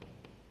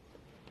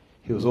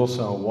 He was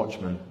also a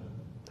watchman.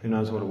 Who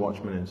knows what a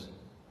watchman is?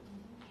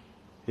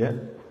 Yeah?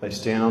 They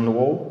stand on the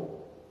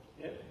wall.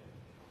 Yep.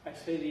 They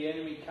see the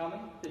enemy coming,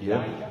 the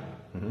Yep. danger,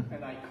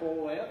 and they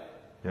call out,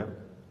 Yep.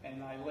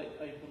 and they let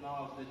people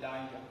know of the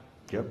danger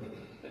Yep.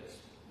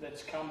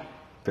 that's coming.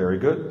 Very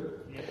good.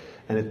 Yep.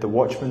 And if the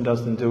watchman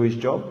doesn't do his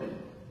job,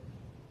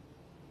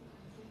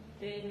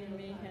 The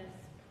enemy has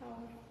power.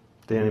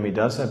 the enemy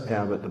does have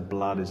power, but the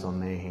blood is on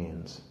their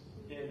hands.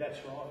 Yeah, that's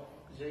right.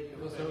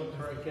 Ezekiel Also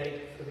for a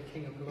gate for the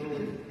King of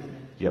Glory.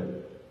 Yep.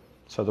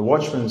 So the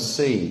watchmen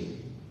see,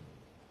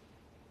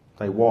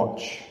 they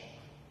watch,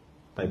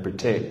 They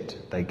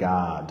protect, they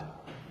guard.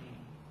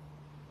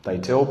 They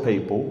tell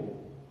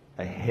people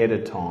ahead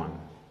of time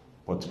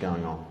what's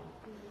going on,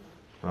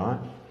 right?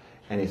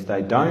 And if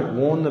they don't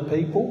warn the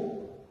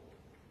people,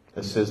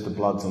 it says the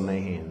blood's on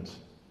their hands.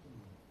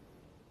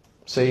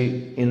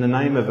 See, in the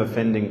name of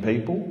offending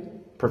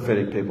people,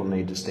 prophetic people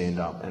need to stand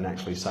up and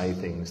actually say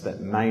things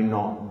that may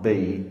not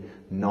be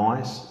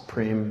nice,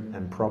 prim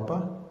and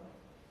proper.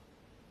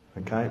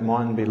 Okay, it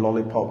mightn't be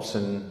lollipops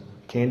and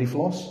candy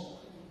floss.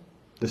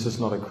 This is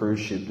not a cruise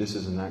ship, this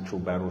is an actual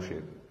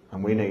battleship.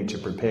 And we need to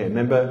prepare.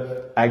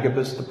 Remember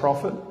Agabus the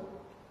prophet?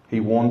 He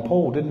warned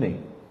Paul, didn't he? Do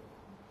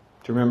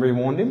you remember he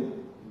warned him?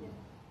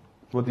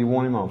 What did he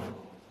warn him of?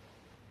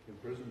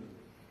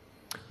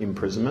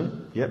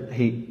 Imprisonment. Yep,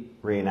 he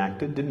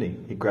reenacted, didn't he?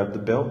 He grabbed the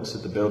belt and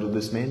said, the belt of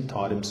this man,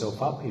 tied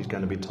himself up. He's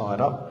going to be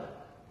tied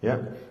up.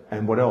 Yep.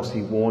 And what else?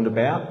 He warned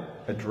about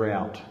a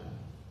drought.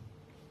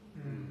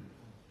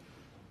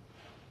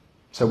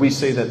 So we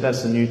see that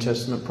that's the New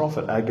Testament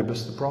prophet,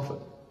 Agabus the prophet.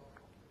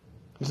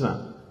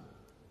 Isn't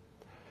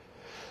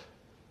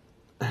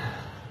it?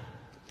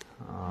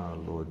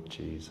 Oh, Lord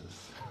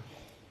Jesus.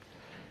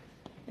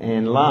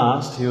 And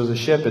last, he was a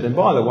shepherd. And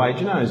by the way, do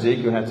you know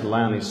Ezekiel had to lay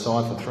on his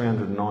side for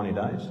 390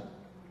 days?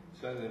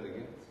 Say that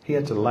again. He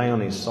had to lay on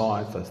his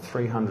side for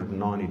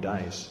 390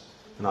 days.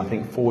 And I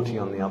think 40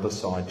 on the other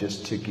side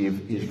just to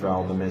give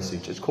Israel the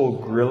message. It's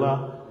called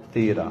guerrilla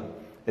theatre.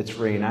 It's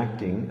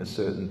reenacting a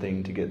certain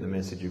thing to get the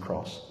message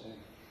across.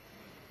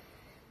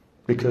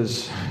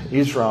 Because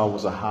Israel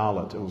was a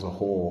harlot, it was a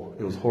whore.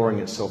 It was whoring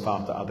itself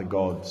after other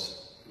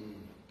gods.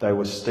 They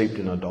were steeped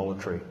in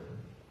idolatry.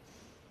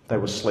 They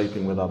were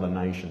sleeping with other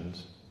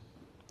nations.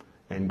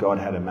 And God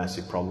had a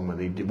massive problem with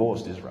it. He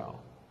divorced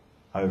Israel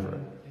over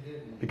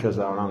it. Because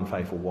they were an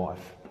unfaithful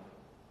wife.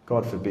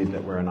 God forbid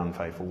that we're an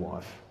unfaithful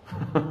wife.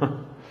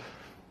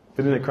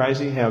 Isn't it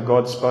crazy how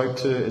God spoke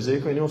to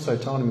Ezekiel and he also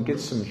told him, get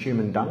some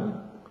human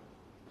dung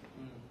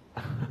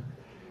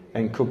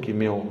and cook your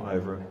meal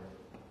over it.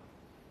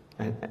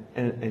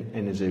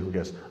 And Ezekiel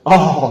goes,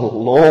 oh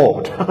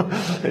Lord.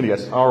 And he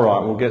goes, all right,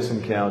 we'll get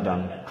some cow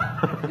dung.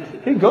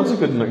 Hey, God's a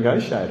good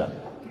negotiator.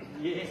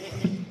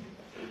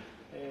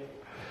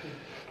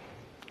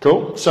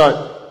 Cool.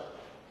 So,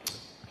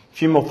 a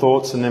few more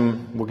thoughts and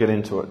then we'll get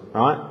into it,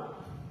 right?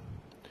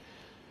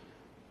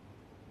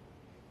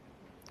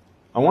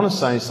 I want to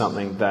say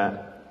something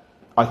that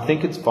I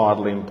think it's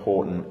vitally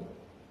important.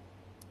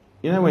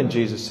 You know when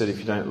Jesus said, if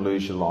you don't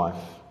lose your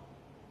life,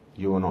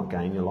 you will not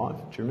gain your life?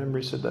 Do you remember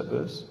he said that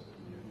verse?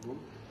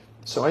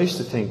 So I used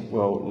to think,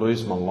 well,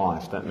 lose my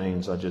life, that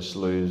means I just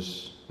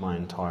lose my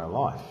entire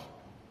life.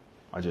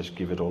 I just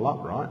give it all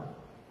up, right?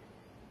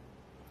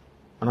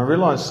 And I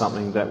realised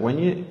something, that when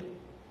you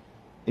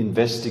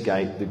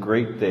investigate the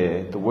Greek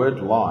there, the word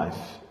life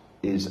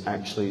is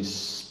actually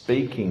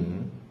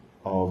speaking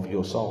of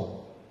your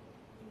soul.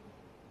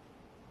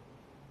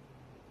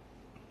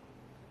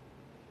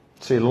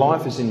 See,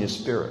 life is in your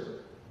spirit.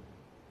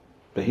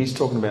 But he's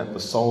talking about the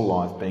soul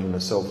life being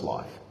the self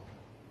life.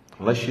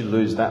 Unless you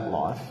lose that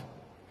life,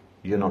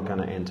 you're not going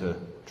to enter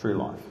true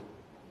life.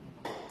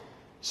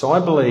 So I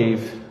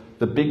believe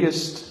the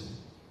biggest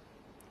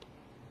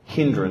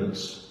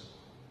hindrance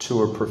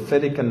to a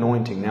prophetic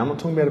anointing, now I'm not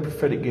talking about a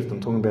prophetic gift,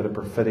 I'm talking about a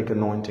prophetic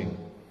anointing,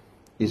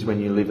 is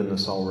when you live in the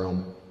soul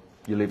realm.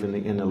 You live in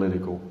the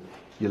analytical.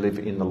 You live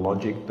in the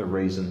logic, the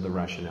reason, the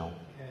rationale.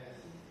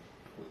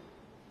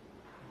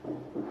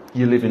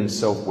 You live in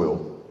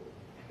self-will.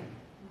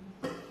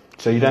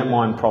 So you don't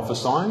mind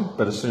prophesying,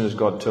 but as soon as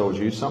God tells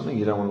you something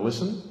you don't want to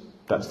listen,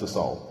 that's the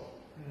soul.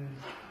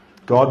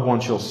 God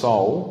wants your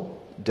soul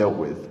dealt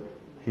with.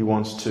 He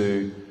wants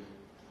to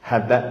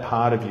have that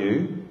part of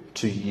you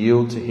to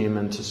yield to him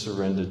and to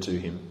surrender to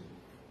him.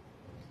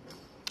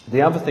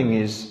 The other thing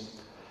is,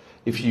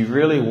 if you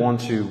really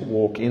want to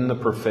walk in the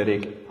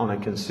prophetic on a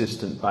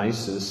consistent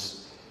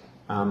basis,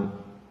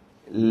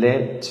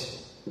 let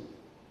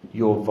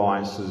your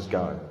vices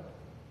go.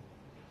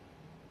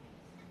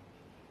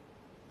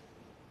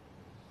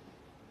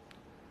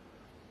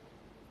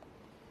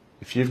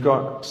 If you've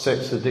got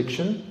sex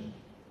addiction,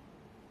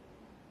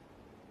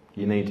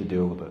 you need to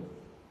deal with it.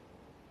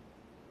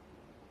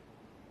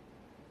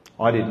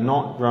 I did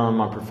not grow in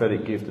my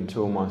prophetic gift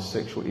until my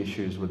sexual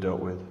issues were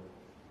dealt with.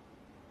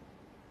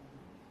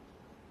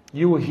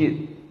 You will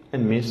hit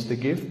and miss the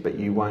gift, but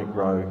you won't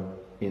grow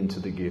into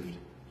the gift.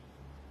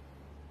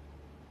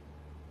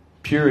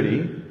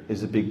 Purity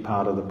is a big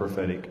part of the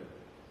prophetic.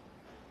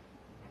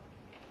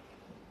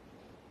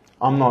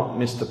 I'm not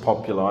Mr.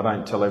 Popular. I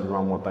don't tell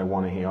everyone what they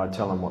want to hear. I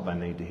tell them what they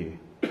need to hear.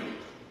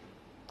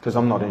 Because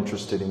I'm not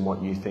interested in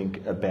what you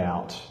think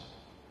about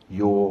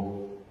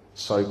your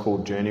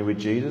so-called journey with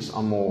Jesus.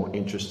 I'm more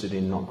interested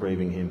in not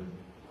grieving him.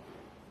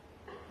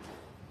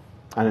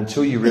 And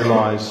until you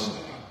realise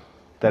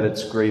that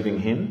it's grieving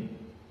him,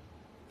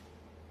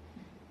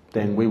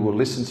 then we will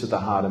listen to the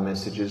harder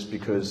messages,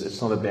 because it's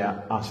not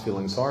about us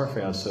feeling sorry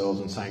for ourselves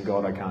and saying,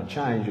 God, I can't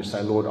change. You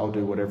say, Lord, I'll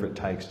do whatever it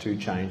takes to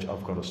change.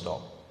 I've got to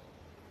stop.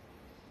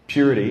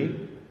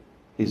 Purity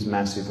is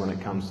massive when it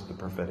comes to the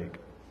prophetic.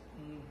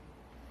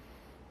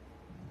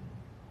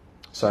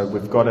 So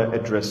we've got to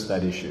address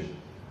that issue.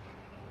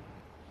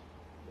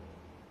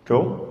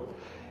 Cool?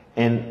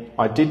 And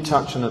I did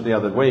touch on it the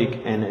other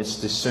week, and it's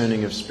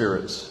discerning of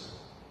spirits.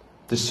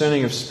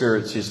 Discerning of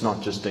spirits is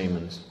not just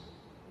demons.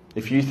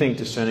 If you think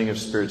discerning of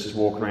spirits is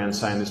walking around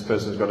saying this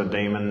person's got a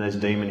demon, there's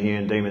demon here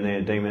and demon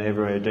there, demon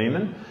everywhere,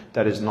 demon,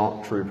 that is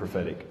not true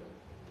prophetic.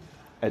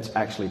 It's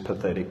actually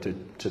pathetic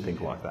to think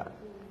like that.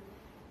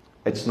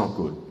 It's not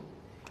good.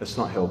 It's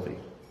not healthy.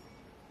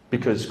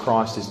 Because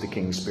Christ is the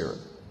King Spirit.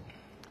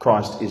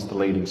 Christ is the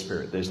leading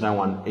Spirit. There's no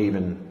one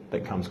even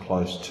that comes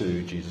close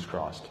to Jesus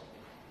Christ.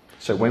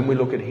 So when we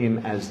look at him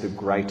as the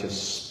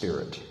greatest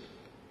Spirit,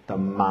 the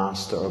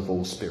master of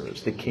all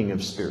spirits, the King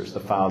of spirits, the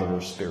Father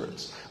of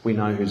spirits, we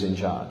know who's in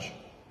charge.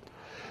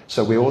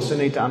 So we also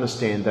need to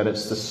understand that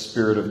it's the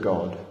Spirit of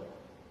God.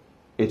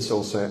 It's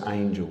also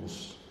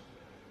angels.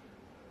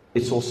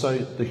 It's also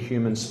the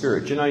human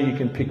spirit. Do you know you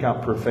can pick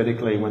up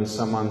prophetically when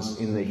someone's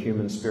in the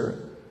human spirit?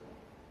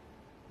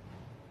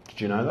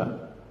 Did you know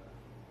that?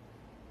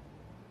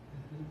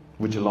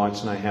 Would you like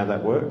to know how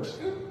that works?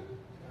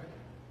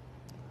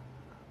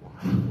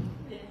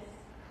 Yes.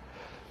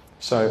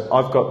 So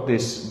I've got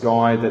this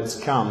guy that's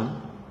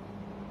come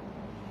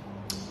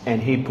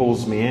and he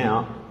pulls me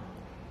out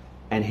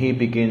and he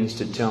begins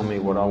to tell me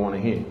what I want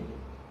to hear.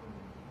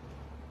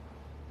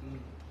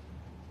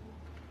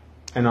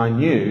 And I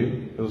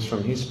knew it was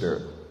from his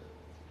spirit.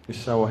 You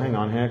say, well, hang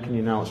on, how can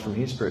you know it's from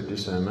his spirit?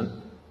 Discernment.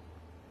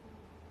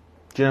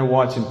 Do you know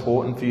why it's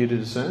important for you to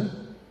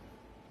discern?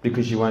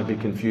 Because you won't be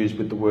confused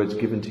with the words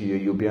given to you.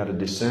 You'll be able to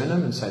discern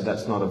them and say,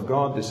 that's not of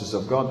God, this is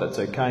of God, that's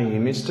okay, you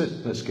missed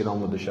it, let's get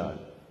on with the show.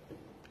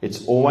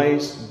 It's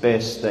always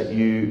best that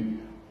you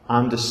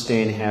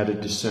understand how to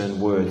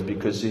discern words,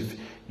 because if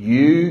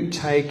you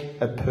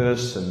take a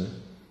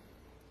person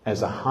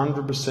as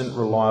 100%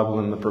 reliable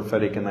in the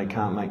prophetic and they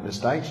can't make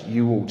mistakes,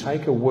 you will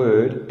take a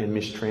word and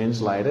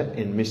mistranslate it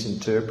and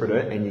misinterpret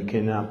it, and you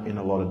can end up in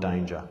a lot of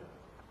danger.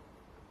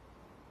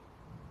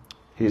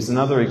 Here's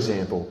another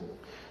example.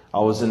 I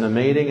was in a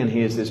meeting and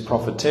here's this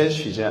prophetess.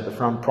 She's out the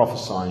front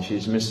prophesying.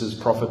 She's Mrs.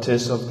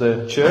 Prophetess of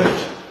the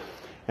church.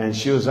 And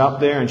she was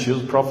up there and she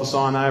was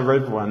prophesying over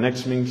everyone.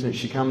 Next minute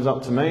she comes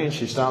up to me and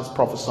she starts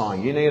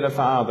prophesying. You need a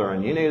father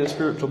and you need a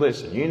spiritual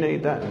this and you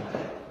need that.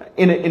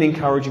 In an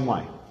encouraging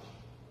way.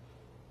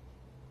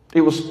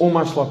 It was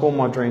almost like all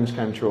my dreams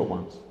came true at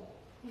once.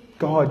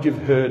 God,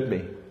 you've heard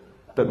me.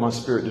 But my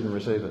spirit didn't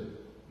receive it.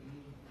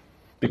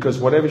 Because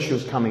whatever she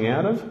was coming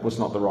out of was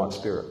not the right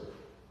spirit.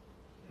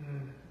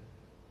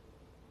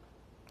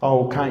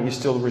 Oh, can't you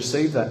still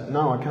receive that?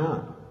 No, I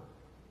can't.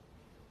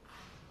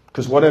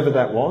 Because whatever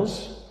that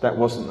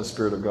wasn't the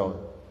Spirit of God.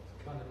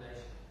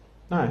 Condemnation.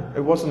 No,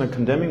 it wasn't a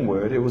condemning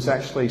word. It was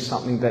actually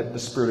something that the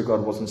Spirit of God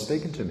wasn't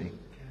speaking to me.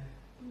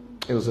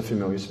 It was a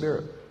familiar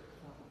spirit.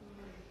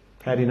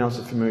 How do you know it's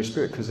a familiar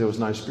spirit? Because there was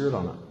no spirit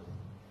on it.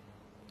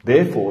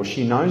 Therefore,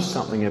 she knows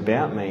something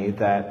about me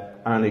that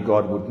only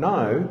God would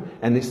know,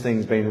 and this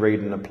thing's been read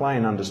in a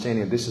plain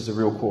understanding this is a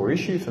real core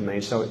issue for me.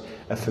 So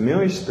a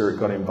familiar spirit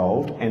got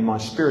involved, and my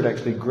spirit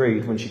actually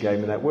grieved when she gave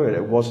me that word.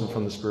 It wasn't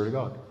from the Spirit of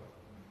God.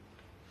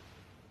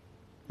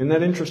 Isn't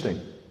that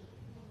interesting?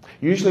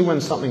 Usually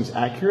when something's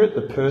accurate,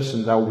 the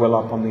person, they'll well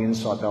up on the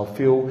inside. They'll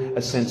feel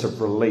a sense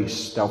of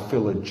release. They'll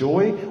feel a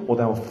joy, or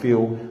they'll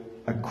feel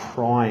a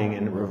crying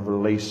and a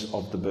release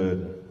of the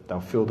burden. They'll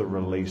feel the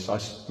release.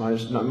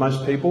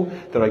 Most people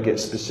that I get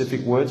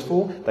specific words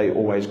for, they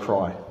always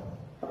cry.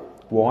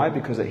 Why?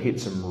 Because it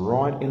hits them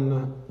right in the,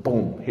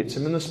 boom, hits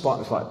them in the spot.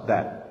 It's like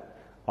that.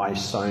 I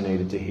so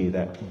needed to hear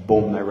that.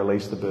 Boom, they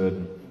release the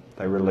burden.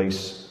 They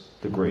release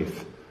the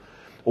grief.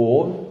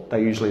 Or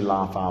they usually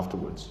laugh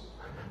afterwards.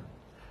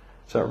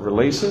 So it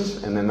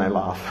releases and then they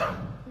laugh.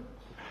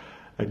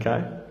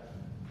 Okay?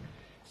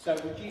 So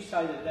would you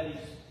say that is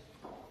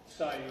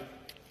so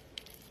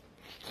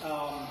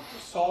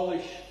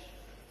soulish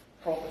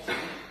prophecy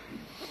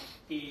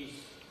is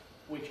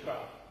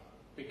witchcraft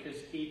because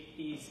it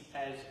is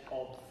as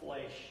of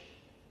flesh.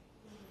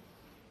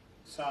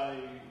 So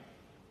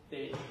that,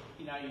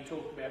 you know, you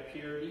talk about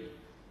purity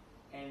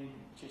and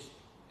just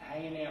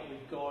hanging out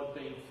with God,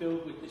 being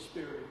filled with the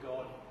Spirit of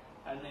God,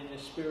 and then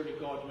the Spirit of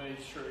God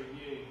moves through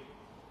you.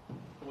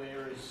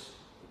 Whereas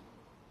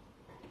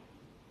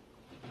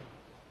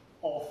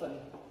often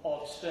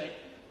I've seen,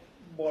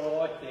 what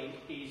I think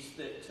is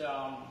that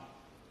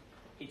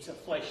it's a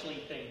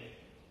fleshly thing.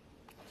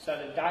 So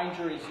the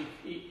danger is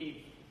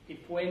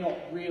if we're not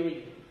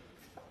really,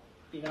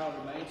 you know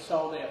what I mean,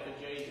 sold out for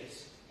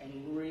Jesus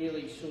and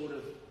really sort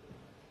of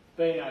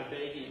being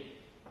obedient,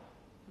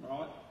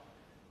 right?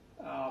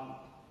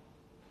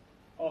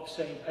 I've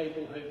seen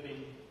people who've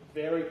been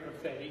very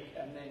prophetic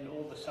and then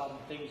all of a sudden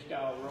things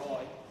go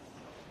awry,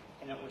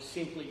 and it was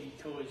simply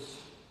because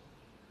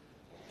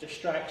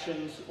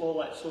distractions, all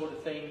that sort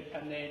of thing,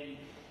 and then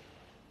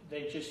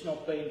they're just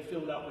not being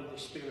filled up with the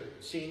Spirit.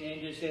 Sin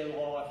enters their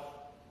life,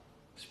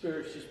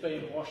 Spirit's just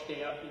being washed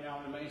out, you know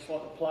what I mean? It's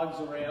like the plugs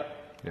are out.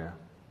 Yeah.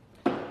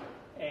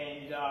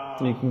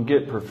 And you can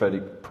get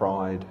prophetic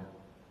pride.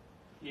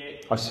 Yeah.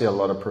 I see a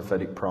lot of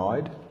prophetic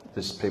pride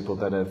There's people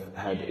that have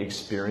had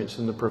experience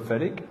in the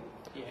prophetic,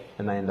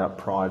 and they end up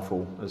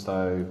prideful, as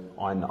though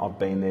I've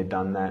been there,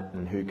 done that,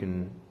 and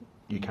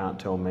you can't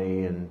tell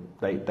me, and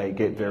they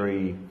get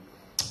very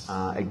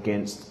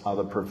against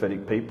other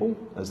prophetic people,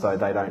 as though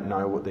they don't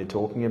know what they're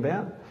talking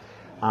about.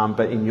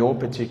 But in your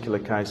particular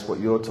case, what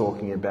you're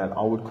talking about,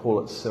 I would call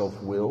it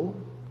self-will,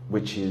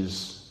 which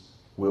is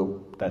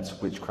will.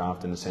 That's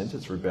witchcraft in a sense.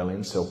 It's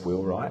rebellion,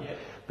 self-will, right? Yeah.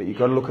 But you've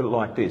got to look at it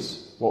like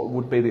this. What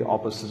would be the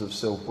opposite of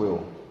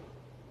self-will?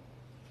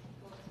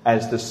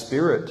 As the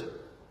Spirit.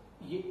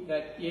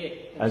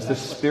 As the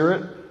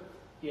Spirit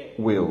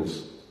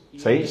wills.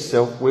 See,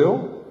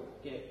 self-will.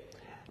 Yeah.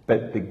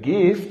 But the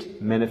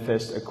gift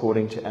manifests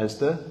according to as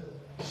the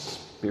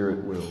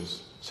Spirit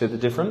wills. See the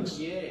difference?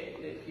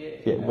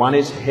 Yeah. One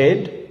is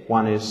head,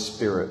 one is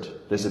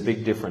spirit. There's a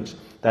big difference.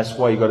 That's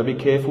why you've got to be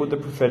careful with the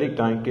prophetic.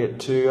 Don't get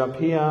too up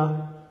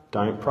here.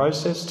 Don't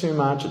process too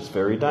much. It's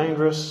very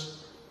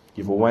dangerous.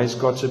 You've always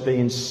got to be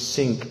in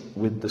sync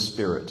with the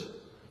Spirit.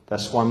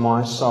 That's why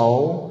my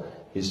soul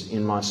is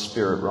in my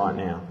spirit right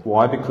now.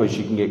 Why? Because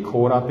you can get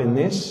caught up in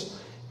this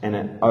and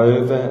it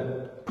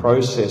over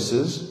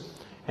processes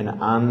and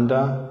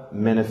under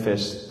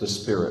manifests the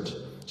Spirit.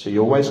 So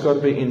you always got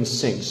to be in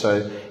sync.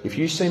 So if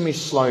you see me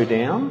slow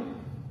down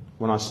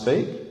when I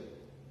speak,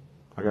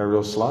 I go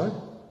real slow.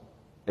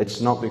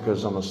 It's not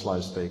because I'm a slow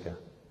speaker.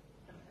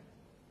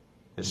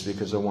 It's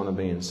because I want to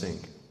be in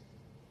sync.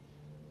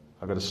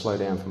 I've got to slow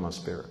down for my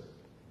spirit.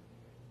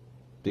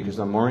 Because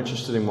I'm more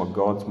interested in what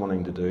God's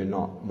wanting to do,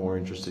 not more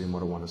interested in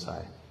what I want to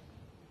say.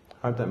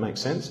 I hope that makes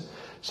sense.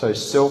 So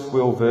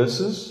self-will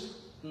versus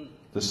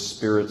the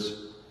Spirit's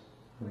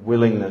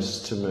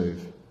willingness to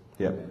move.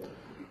 Yep.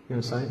 You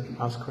going to say?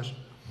 Ask a question?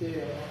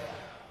 Yeah,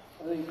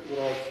 I think what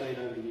I've seen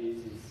over the years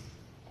is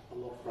a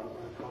lot of front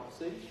row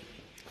prophecy.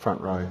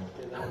 Front row. Yeah,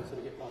 they don't sort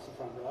of get past the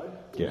front row,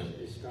 which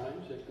is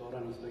strange, that God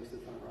only speaks to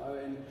the front row.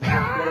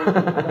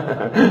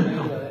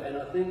 And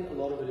I think a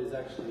lot of it is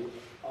actually,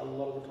 a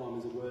lot of the time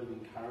is a word of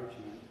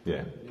encouragement.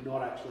 Yeah.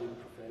 Not actually the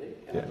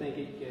prophetic. And I think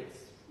it gets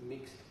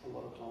mixed a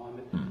lot of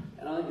time.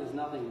 And I think there's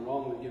nothing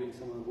wrong with giving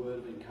someone a word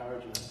of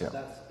encouragement.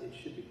 It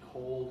should be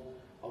called,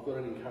 I've got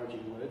an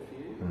encouraging word for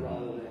you,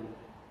 rather than,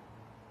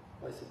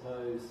 I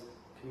suppose,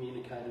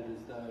 communicated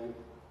as though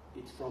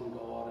it's from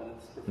God and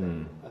it's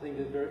prophetic. I think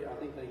the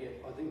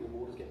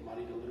waters get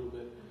muddied a little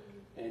bit,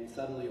 and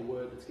suddenly a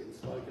word that's getting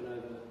spoken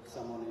over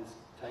someone is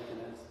taken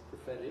as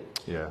prophetic.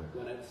 Yeah.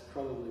 When it's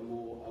probably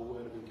more a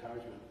word of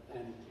encouragement,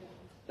 and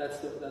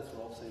that's what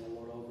I've seen a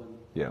lot of.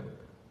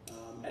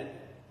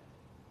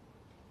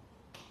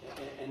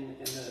 And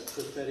the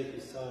prophetic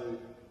is so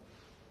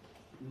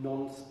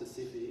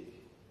non-specific.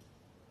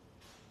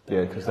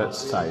 Yeah, because that's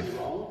safe.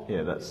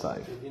 Yeah, that's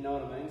safe. You know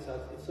what I mean?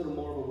 So it's sort of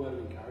more of a word of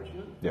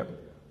encouragement. Yep.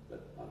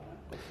 But I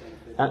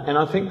don't know. And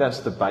I think that's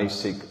the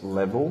basic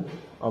level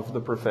of the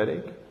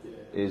prophetic,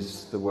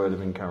 is the word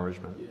of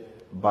encouragement. Yeah.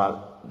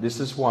 But this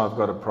is why I've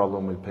got a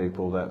problem with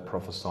people that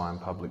prophesy in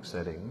public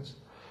settings,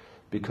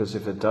 because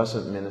if it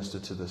doesn't minister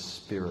to the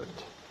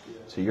Spirit,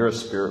 so you're a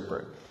spirit,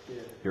 Brett.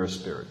 You're a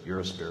spirit, you're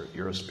a spirit,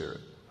 you're a spirit,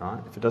 right?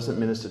 If it doesn't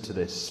minister to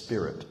their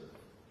spirit,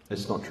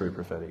 it's not true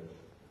prophetic.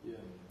 Yeah.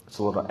 It's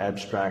a lot of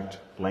abstract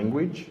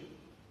language,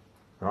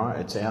 right?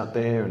 It's out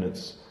there and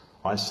it's,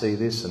 I see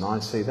this and I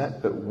see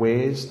that, but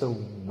where's the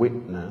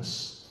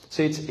witness?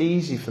 See, it's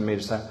easy for me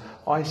to say,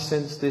 I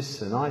sense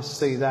this and I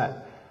see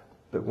that,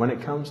 but when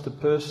it comes to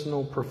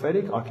personal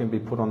prophetic, I can be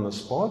put on the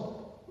spot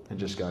and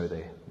just go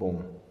there,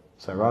 boom.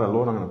 Say, right,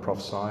 Lord, I'm going to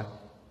prophesy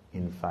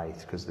in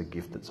faith because the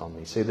gift that's on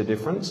me. See the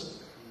difference?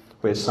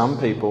 Where some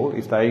people,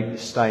 if they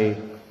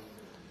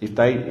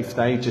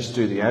just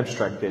do the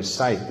abstract, they're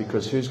safe,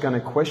 because who's going to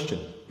question?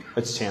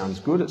 It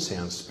sounds good, it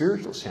sounds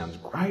spiritual, it sounds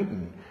great,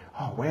 and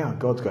oh wow,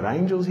 God's got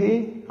angels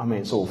here. I mean,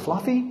 it's all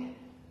fluffy.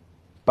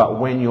 But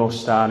when you're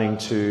starting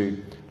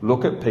to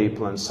look at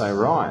people and say,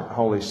 right,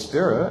 Holy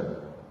Spirit,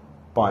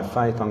 by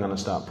faith I'm going to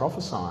start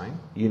prophesying,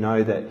 you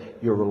know that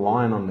you're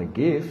relying on the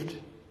gift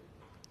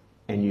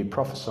and you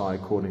prophesy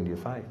according to your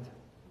faith.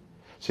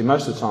 See,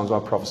 most of the times I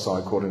prophesy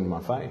according to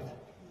my faith.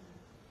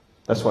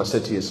 That's why I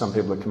said to you, some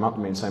people that come up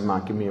to me and say,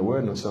 Mark, give me a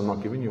word. And I said, I'm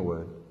not giving you a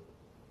word.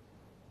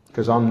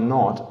 Because I'm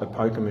not a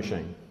poker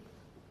machine.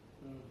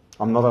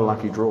 I'm not a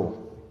lucky draw.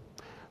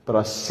 But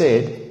I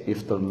said,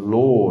 if the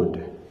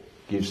Lord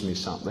gives me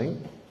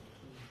something,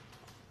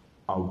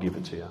 I'll give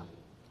it to you.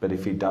 But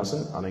if he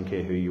doesn't, I don't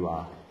care who you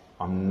are.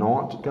 I'm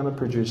not going to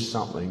produce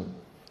something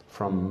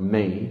from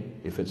me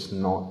if it's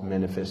not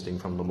manifesting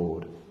from the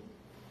Lord.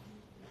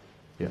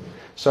 Yeah.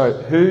 So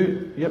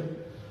who... Yep.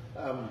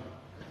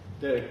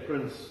 Derek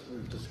Prince,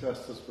 we've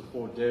discussed this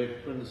before.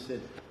 Derek Prince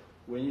said,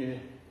 when you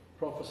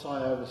prophesy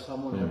over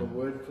someone, have a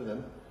word for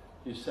them,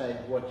 you say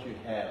what you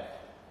have.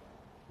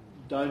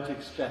 Don't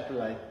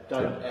extrapolate.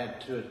 Don't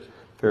add to it.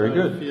 Very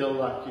good. Don't feel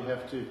like you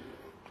have to...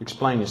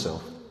 Explain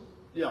yourself.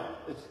 Yeah,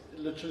 it's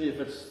literally, if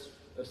it's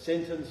a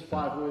sentence,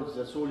 5 words,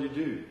 that's all you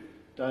do.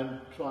 Don't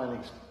try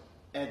and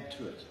add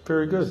to it.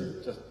 Very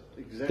good. Just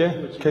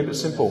exactly what you keep it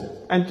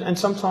simple. And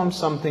sometimes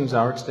some things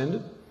are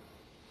extended,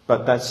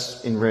 but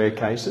that's in rare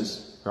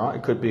cases. right?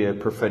 It could be a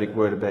prophetic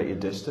word about your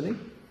destiny.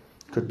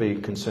 It could be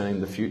concerning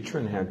the future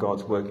and how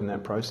God's working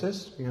that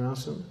process. You can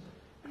ask them.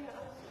 Yeah, I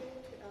was going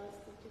to ask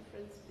the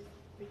difference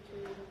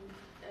between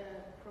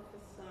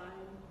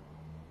prophesying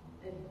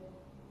and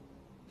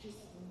just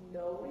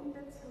knowing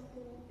that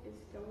something is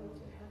going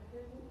to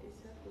happen.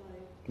 Is that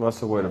like... Well, that's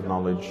the word of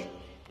knowledge.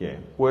 Yeah.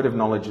 Word of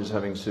knowledge is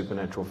having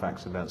supernatural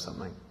facts about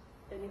something.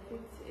 And if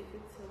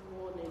it's a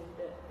warning,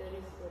 that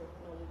is word of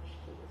knowledge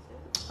to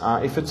the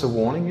sense? If it's a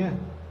warning, yeah.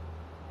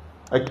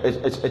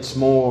 It's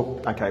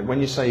more, okay, when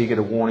you say you get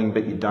a warning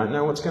but you don't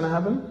know what's going to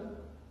happen?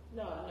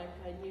 No, like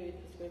I knew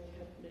it was going to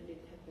happen and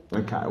it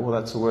happened. Okay, well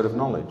that's a word of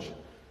knowledge.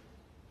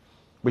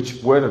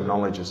 Which word of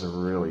knowledge is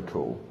really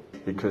cool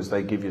because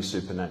they give you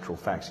supernatural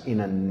facts.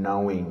 Inner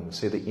knowing.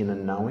 See the inner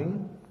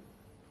knowing?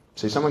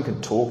 See, someone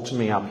can talk to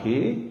me up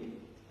here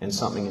and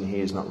something in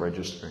here is not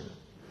registering.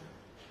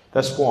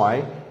 That's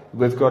why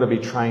we've got to be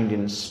trained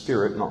in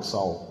spirit, not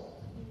soul.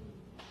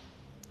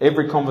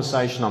 Every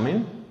conversation I'm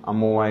in,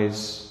 I'm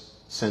always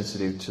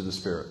sensitive to the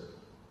spirit.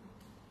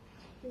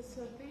 Okay,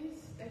 so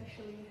this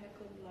actually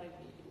happened like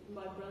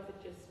my brother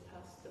just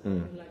passed away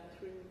like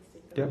 3 weeks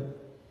ago.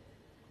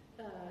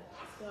 Yep.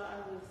 So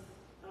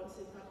I was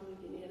in Papua New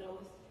Guinea and I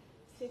was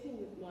sitting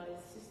with my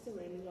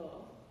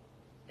sister-in-law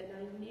and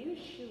I knew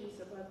she was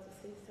about to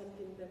say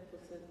something that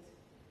wasn't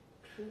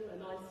true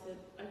and I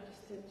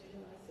just turned to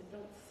her, I said,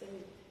 don't say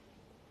it.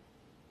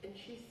 And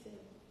she said,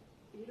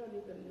 you don't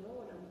even know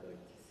what I'm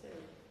going to say.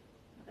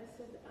 I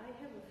said, I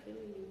have a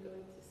feeling you're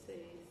going to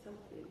say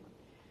something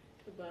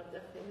about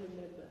a family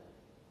member.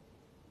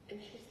 And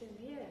she said,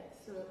 yeah.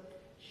 So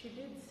she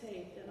did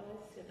say it and I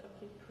said,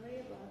 okay,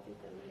 pray about it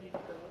and let it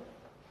go.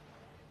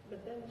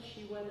 But then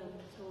she went and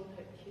told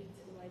her kids,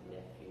 my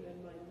nephew and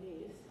my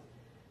niece,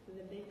 and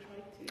then they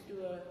tried to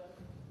do a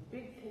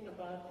big thing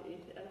about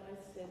it, and I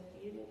said,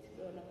 you need to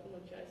go and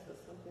apologize or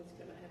something's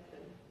going to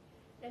happen.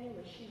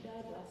 Anyway, she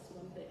died last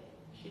Monday.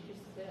 She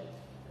just fell.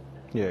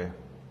 Yeah.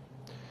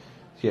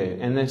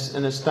 Yeah, and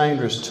it's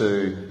dangerous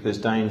too. There's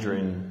danger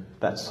in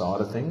that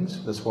side of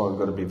things. That's why we've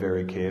got to be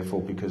very careful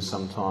because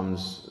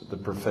sometimes the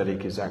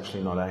prophetic is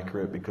actually not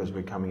accurate because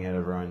we're coming out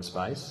of our own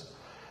space.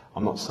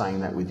 I'm not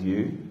saying that with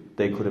you.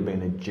 There could have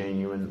been a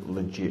genuine,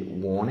 legit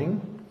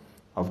warning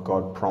of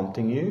God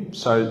prompting you.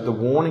 So the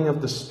warning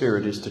of the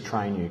Spirit is to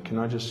train you. Can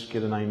I just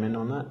get an amen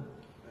on that?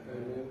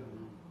 Amen.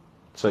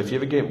 So if you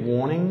ever get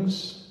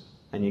warnings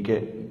and you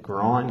get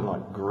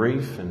like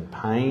grief and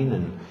pain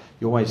and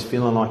you're always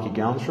feeling like you're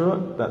going through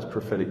it, that's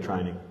prophetic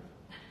training.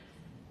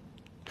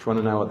 If you want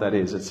to know what that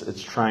is,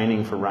 it's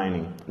training for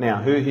reigning.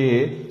 Now, who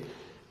here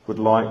would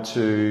like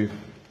to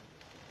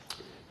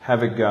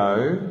have a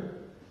go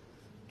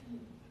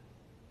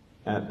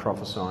at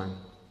prophesying?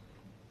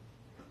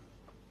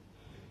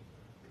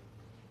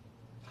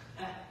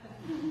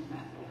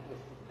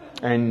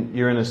 And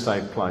you're in a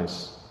safe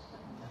place.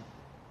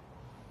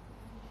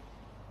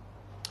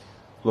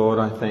 Lord,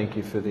 I thank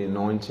you for the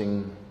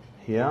anointing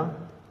here.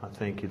 I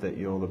thank you that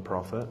you're the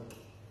prophet.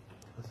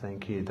 I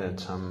thank you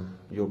that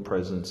your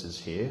presence is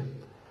here.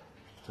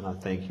 And I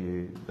thank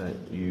you that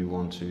you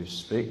want to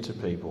speak to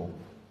people.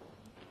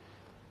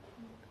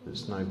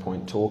 There's no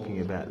point talking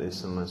about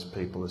this unless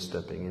people are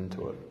stepping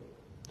into it.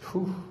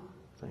 Whew.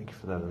 Thank you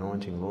for that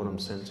anointing, Lord. I'm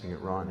sensing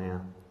it right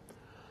now.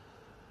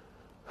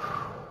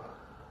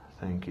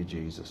 Thank you,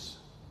 Jesus.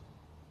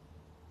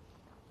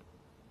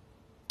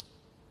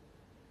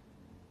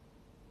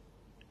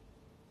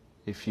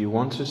 If you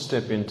want to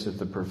step into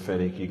the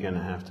prophetic, you're going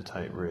to have to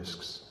take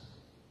risks.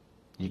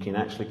 You can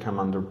actually come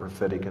under a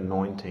prophetic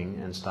anointing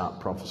and start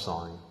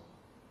prophesying.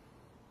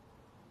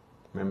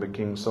 Remember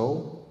King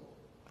Saul?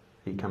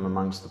 He came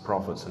amongst the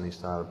prophets and he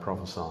started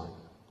prophesying.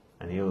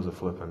 And he was a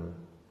flippin'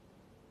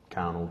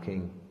 carnal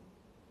king.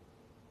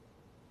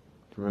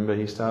 Do you remember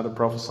he started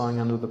prophesying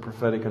under the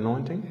prophetic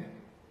anointing?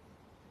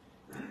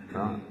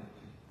 Right.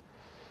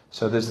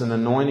 So there's an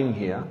anointing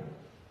here,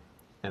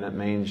 and it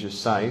means you're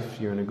safe,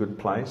 you're in a good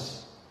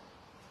place,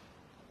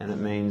 and it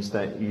means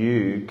that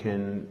you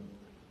can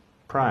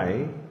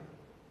pray.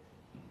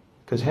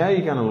 Because how are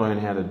you going to learn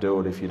how to do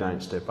it if you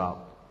don't step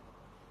up?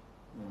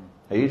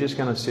 Are you just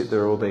going to sit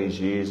there all these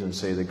years and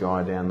see the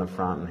guy down the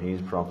front and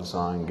he's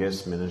prophesying,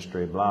 guest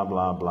ministry, blah,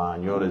 blah, blah,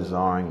 and you're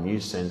desiring and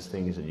you sense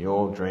things and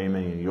you're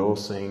dreaming and you're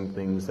seeing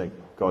things that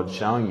God's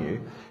showing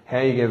you? How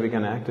are you ever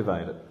going to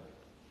activate it?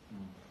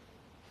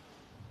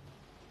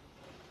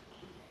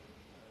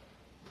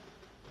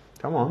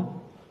 Come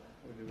on.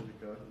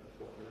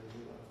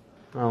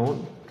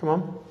 Oh, come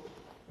on.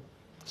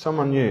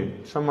 Someone new.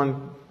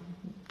 Someone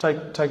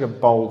take a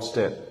bold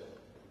step.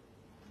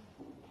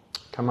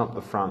 Come up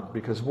the front.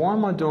 Because why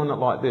am I doing it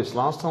like this?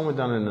 Last time we've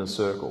done it in a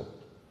circle.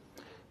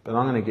 But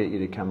I'm going to get you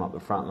to come up the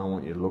front and I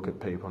want you to look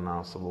at people and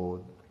ask the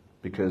Lord.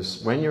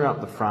 Because when you're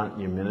up the front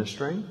and you're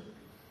ministering,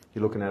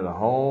 you're looking at a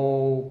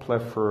whole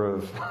plethora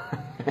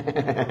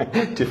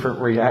of different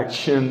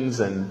reactions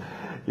and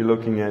you're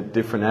looking at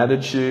different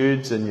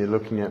attitudes and you're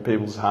looking at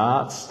people's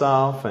heart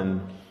stuff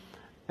and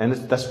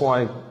that's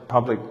why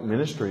public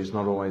ministry is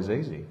not always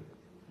easy.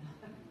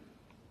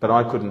 But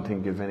I couldn't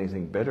think of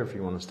anything better if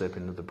you want to step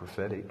into the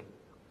prophetic.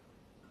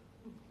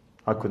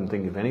 I couldn't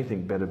think of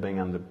anything better being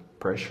under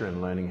pressure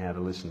and learning how to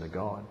listen to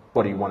God.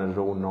 What, he wanted it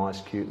all nice,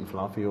 cute and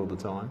fluffy all the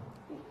time?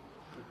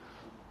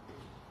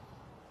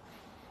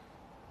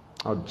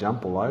 I'd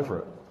jump all over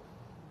it.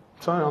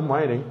 So I'm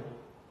waiting.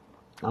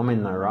 I'm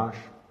in no rush.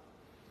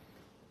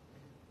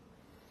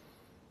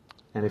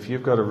 And if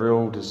you've got a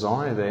real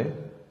desire there,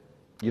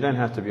 you don't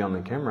have to be on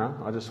the camera.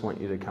 I just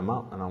want you to come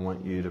up and I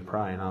want you to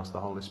pray and ask the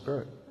Holy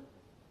Spirit.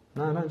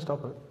 No, don't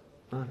stop it.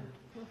 No.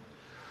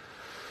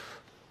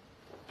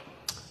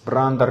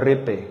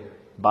 Brandarepe,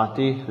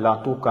 bati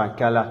latuka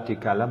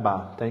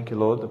kalatikalaba. Thank you,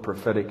 Lord. The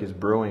prophetic is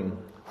brewing.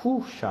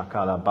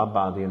 Shakala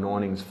baba, the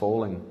anointing's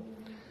falling.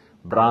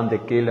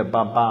 Brandekele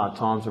baba,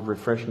 times of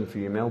refreshing for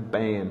you, Mel.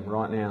 Bam,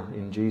 right now,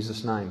 in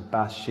Jesus' name.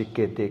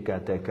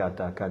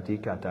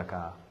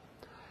 Bashiketekatekatakataka.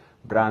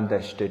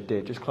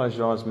 Brandeshtete. Just close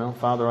your eyes, Mel.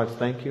 Father, I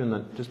thank you, and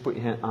then just put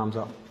your arms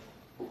up.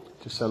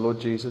 Just say, Lord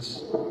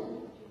Jesus,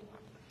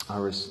 I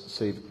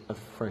receive a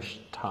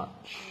fresh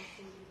touch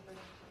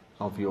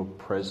of your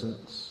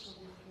presence,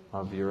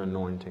 of your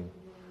anointing.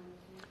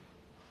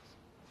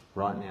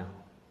 Right now.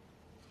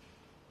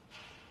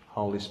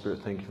 Holy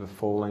Spirit, thank you for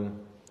falling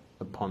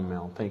upon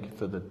Mel. Thank you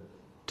for the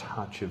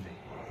touch of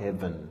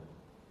heaven.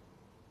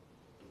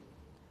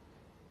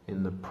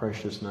 In the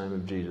precious name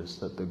of Jesus,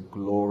 that the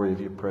glory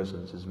of your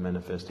presence is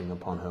manifesting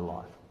upon her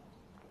life.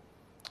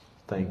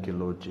 Thank you,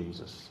 Lord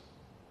Jesus.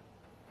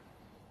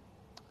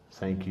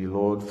 Thank you,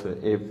 Lord, for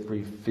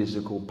every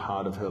physical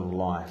part of her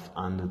life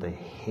under the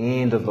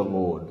hand of the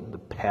Lord. The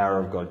power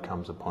of God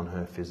comes upon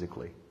her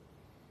physically.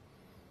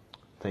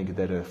 Thank you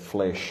that her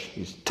flesh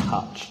is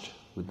touched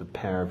with the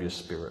power of your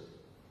Spirit.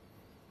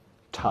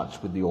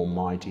 Touched with the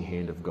almighty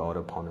hand of God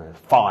upon her.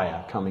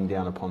 Fire coming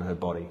down upon her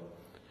body.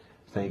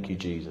 Thank you,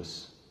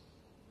 Jesus.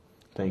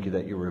 Thank you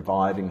that you're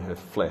reviving her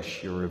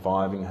flesh. You're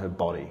reviving her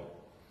body.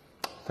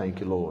 Thank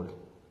you, Lord.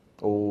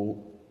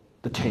 All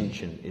the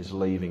tension is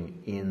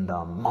leaving in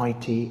the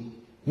mighty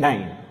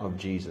name of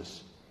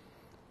Jesus.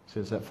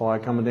 Says that fire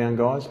coming down,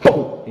 guys?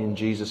 In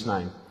Jesus'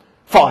 name.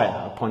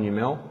 Fire upon you,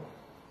 Mel.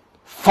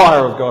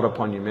 Fire of God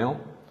upon you,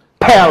 Mel.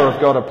 Power of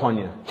God upon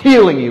you.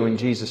 Healing you in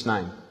Jesus'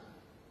 name.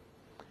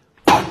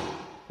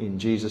 In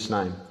Jesus'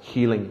 name.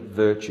 Healing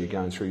virtue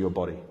going through your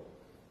body.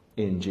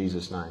 In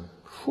Jesus' name.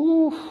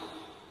 Whew.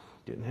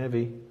 Getting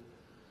heavy.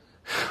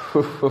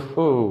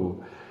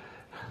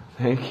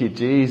 Thank you,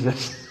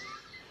 Jesus.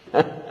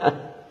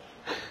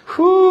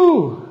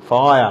 Whew.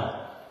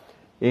 Fire.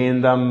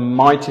 In the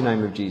mighty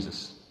name of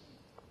Jesus.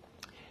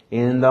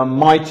 In the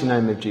mighty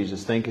name of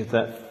Jesus. Thank you for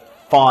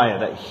that fire,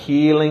 that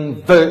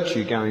healing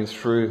virtue going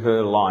through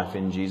her life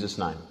in Jesus'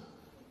 name.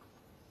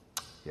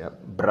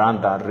 Yep.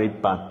 Branda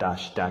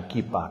ripatashta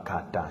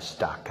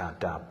kipakatashta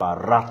kata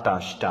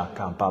baratashta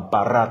kapa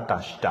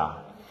baratashta.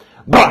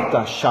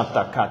 Brata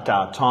shata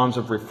kata. Times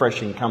of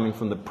refreshing coming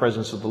from the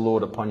presence of the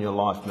Lord upon your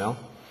life, Mel.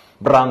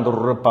 Brando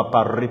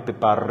ripapa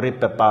ripipa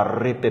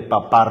ripipa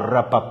ripipa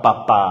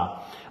parapapa.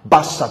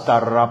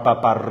 Basata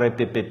rapapa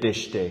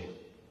ripipitishte.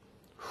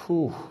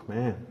 Whew,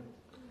 man.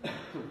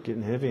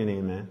 Getting heavy in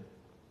here, man.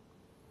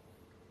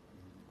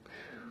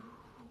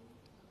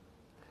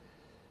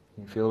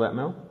 You feel that,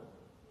 Mel?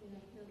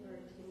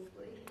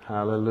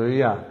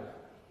 Hallelujah.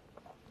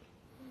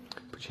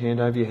 Put your hand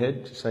over your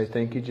head. Just say,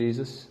 thank you,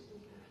 Jesus,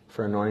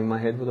 for anointing my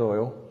head with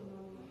oil.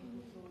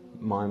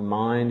 My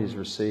mind is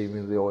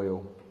receiving the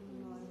oil.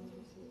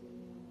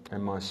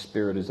 And my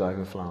spirit is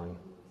overflowing.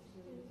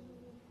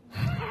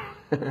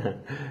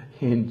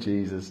 In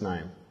Jesus'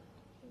 name.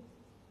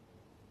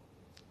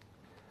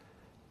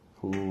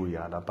 Ooh,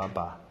 yada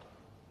baba.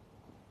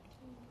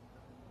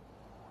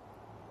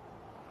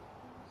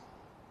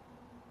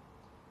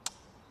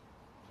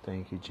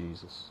 Thank you,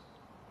 Jesus.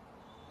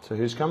 So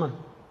who's coming?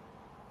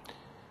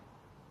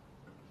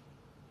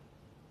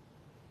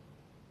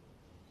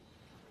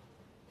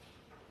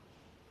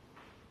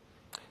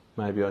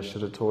 Maybe I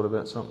should have taught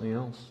about something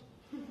else.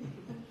 So,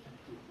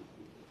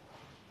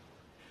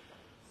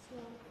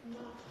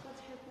 Mark, what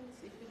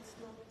happens if it's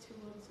not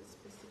towards a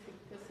specific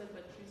person,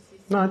 but you see...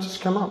 No,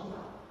 just come up.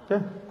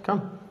 Yeah,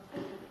 come.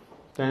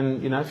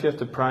 Then, if you have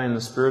to pray in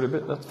the Spirit a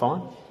bit, that's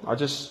fine.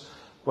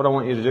 What I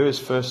want you to do is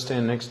first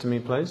stand next to me,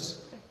 please.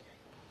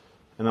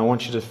 And I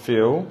want you to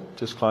feel,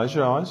 just close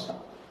your eyes.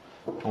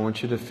 I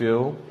want you to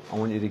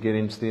get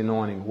into the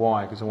anointing.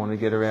 Why? Because I want to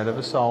get her out of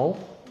her soul.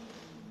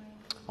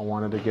 I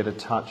want her to get a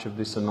touch of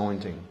this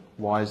anointing.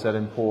 Why is that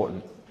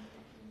important?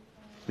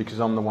 Because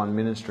I'm the one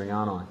ministering,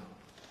 aren't I?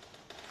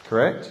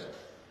 Correct?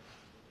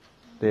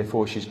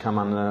 Therefore, she's come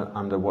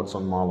under what's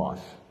on my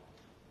life.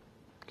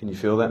 Can you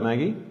feel that,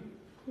 Maggie?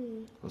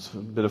 That's a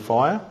bit of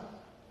fire.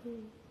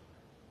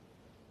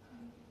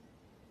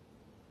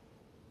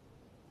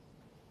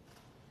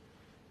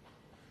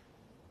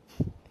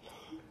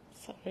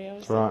 Sorry, I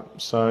was... Right,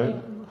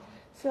 so...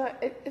 So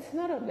it's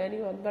not on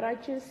anyone, but I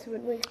just...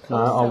 when we No,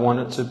 I want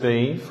it to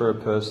be for a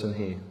person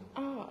here.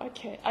 Oh, okay.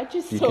 Okay, I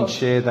just You saw... can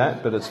share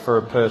that, but it's for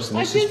a person.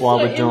 I This is just why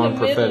saw we're doing in the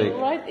prophetic.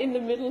 middle, right in the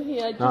middle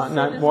here. I just No,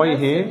 saw this while you're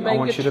massive here, I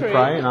want you to mega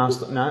pray tree. and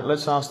ask. No,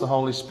 let's ask the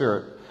Holy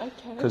Spirit, Okay.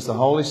 because the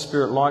Holy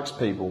Spirit likes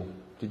people.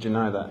 Did you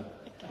know that?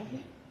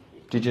 Okay.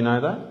 Did you know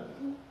that?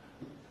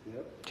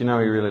 Yep. Do you know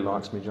He really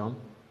likes me, John?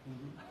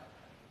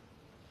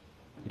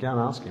 You go and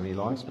ask Him. He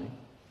likes me.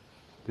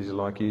 Does He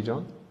like you,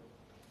 John?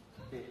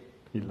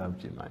 He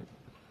loves you, mate.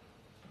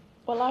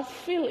 Well, I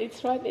feel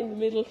it's right in the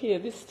middle here.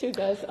 These two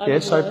guys. I Yeah,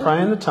 don't so know.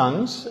 pray in the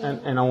tongues,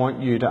 and I want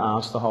you to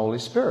ask the Holy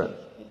Spirit,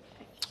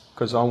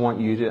 because I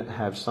want you to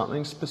have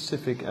something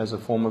specific as a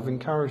form of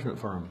encouragement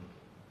for Him.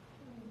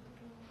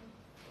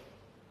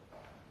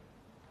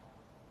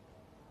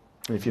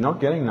 If you're not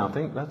getting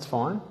nothing, that's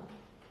fine.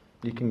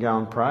 You can go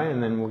and pray,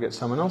 and then we'll get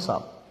someone else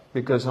up.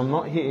 Because I'm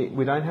not here.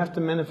 We don't have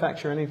to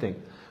manufacture anything.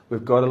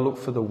 We've got to look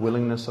for the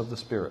willingness of the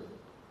Spirit.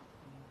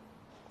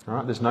 All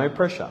right? There's no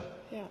pressure.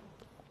 Yeah.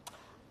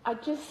 I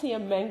just see a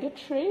mango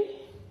tree.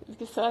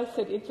 Because I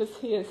said it was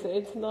here, so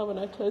it's not when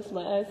I closed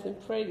my eyes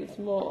and prayed. It's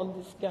more on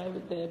this guy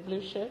with the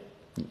blue shirt.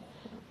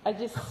 I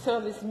just saw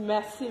this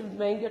massive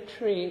mango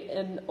tree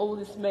and all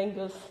these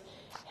mangoes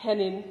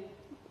hanging,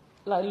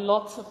 like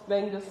lots of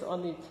mangoes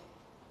on it,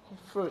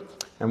 fruit.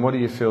 And what do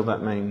you feel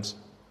that means?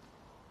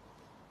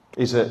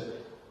 Is it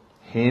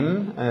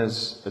Him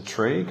as a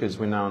tree? Because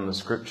we know in the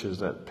scriptures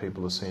that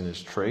people are seen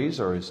as trees.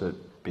 Or is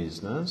it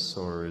business?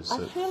 Or is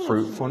it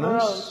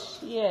fruitfulness? It's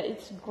growth. Yeah,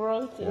 it's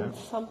growth in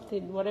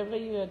something. Whatever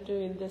you are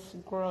doing, there's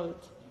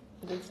growth.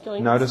 And it's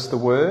going Notice the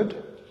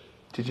word.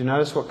 Did you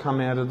notice what come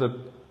out of the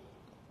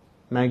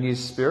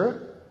Maggie's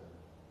spirit?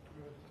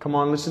 Come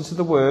on, listen to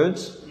the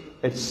words.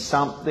 It's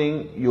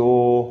something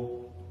you're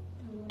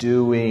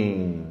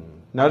doing.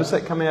 Notice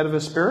that come out of her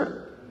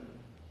spirit?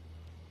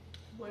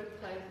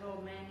 Workplace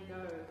or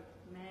mango.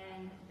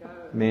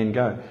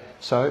 Man-go.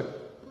 So,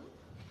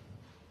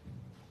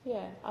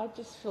 Yeah, I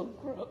just feel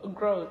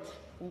growth,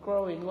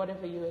 growing.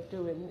 Whatever you are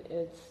doing,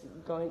 it's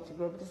going to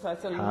grow. Because I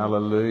saw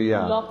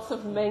hallelujah. lots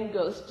of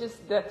mangoes,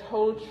 just that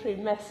whole tree,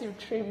 massive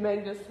tree,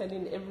 mangoes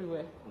hanging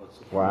everywhere.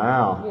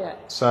 Wow. Yeah.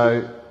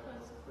 So,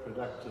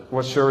 Productive.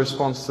 what's your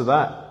response to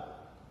that?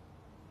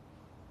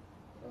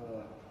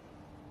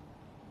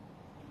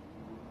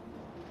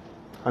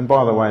 And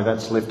by the way,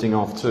 that's lifting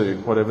off too.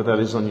 Whatever that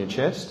is on your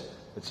chest,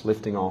 it's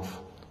lifting off.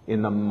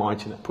 In the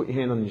mighty name. Put your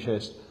hand on your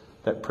chest.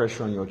 That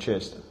pressure on your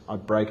chest, I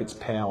break its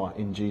power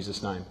in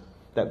Jesus' name.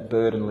 That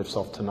burden lifts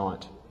off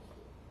tonight.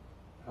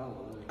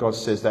 God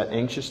says that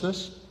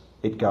anxiousness,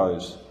 it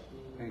goes.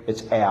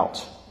 It's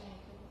out.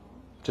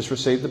 Just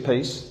receive the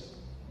peace.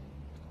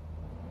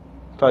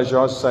 Close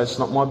your eyes and say, it's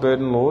not my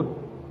burden, Lord.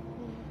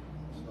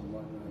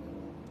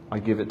 I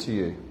give it to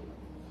you.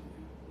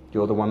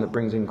 You're the one that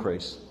brings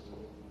increase.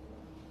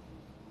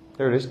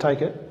 There it is.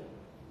 Take it.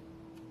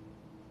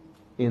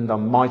 In the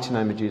mighty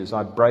name of Jesus,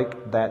 I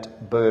break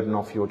that burden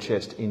off your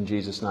chest in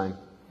Jesus' name.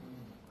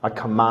 I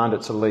command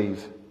it to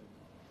leave.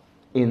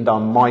 In the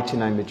mighty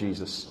name of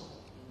Jesus.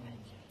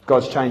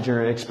 God's changing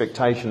your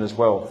expectation as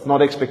well.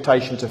 Not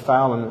expectation to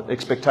fail and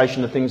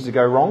expectation of things to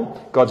go wrong.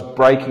 God's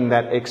breaking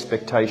that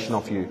expectation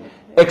off you.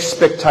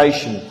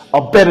 Expectation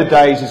of better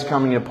days is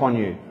coming upon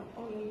you.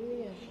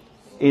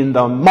 In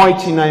the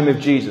mighty name of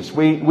Jesus,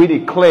 we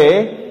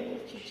declare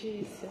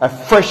a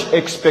fresh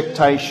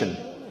expectation.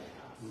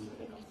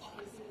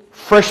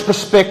 Fresh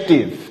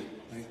perspective.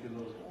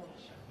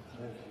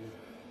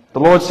 The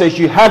Lord says,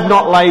 you have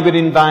not laboured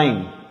in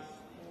vain.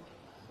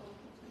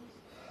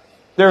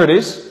 There it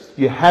is.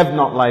 You have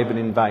not laboured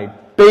in vain.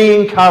 Be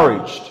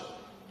encouraged.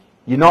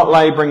 You're not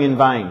labouring in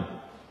vain.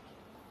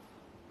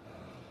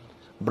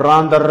 In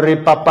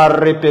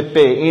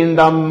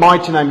the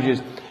mighty name of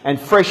Jesus. And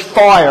fresh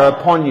fire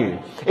upon you.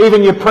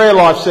 Even your prayer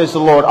life, says the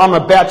Lord, I'm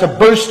about to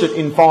boost it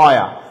in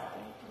fire.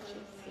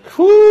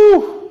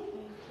 Whew.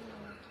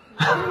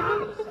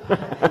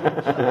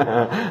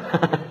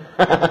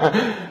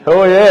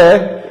 Oh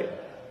yeah.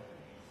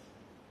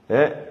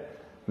 Yeah.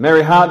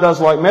 Merry heart does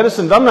like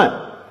medicine, doesn't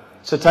it?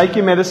 So take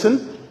your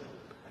medicine.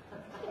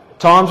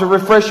 Times of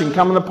refreshing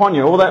coming upon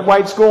you. All that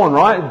weight's gone,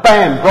 right?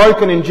 Bam,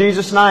 broken in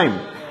Jesus' name.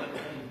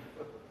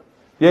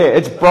 Yeah,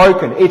 it's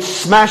broken. It's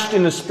smashed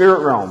in the spirit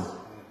realm.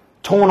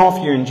 Torn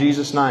off you in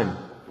Jesus' name.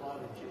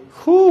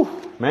 Whew,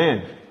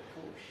 man.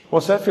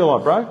 What's that feel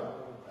like, bro?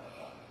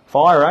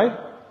 Fire, eh?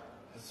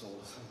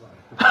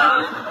 Been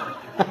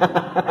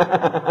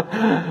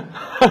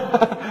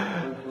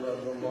put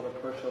under a lot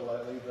of pressure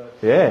lately, but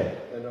Yeah.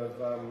 and I've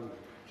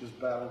just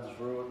battled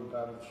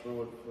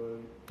through it for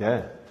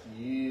Yeah.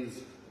 years,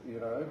 you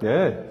know.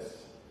 Yeah.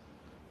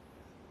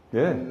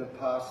 Yeah. In the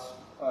past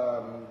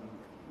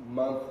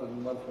month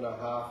and a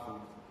half of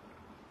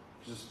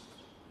just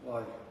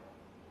like,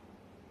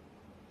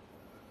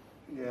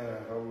 yeah,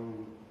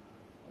 I'm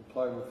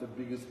playing with the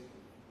biggest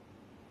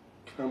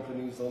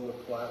companies on the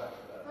planet.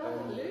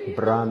 And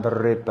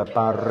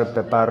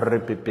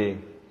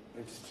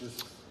it's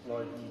just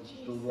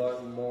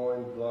like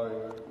mind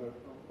blowing.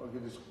 I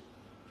get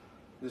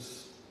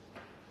this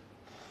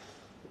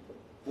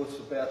what's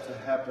about to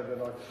happen,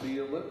 and I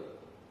feel it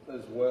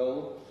as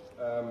well.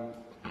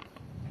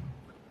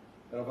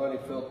 And I've only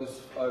felt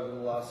this over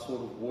the last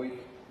sort of week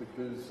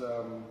because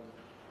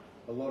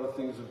a lot of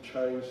things have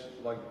changed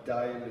like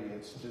daily.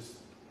 It's just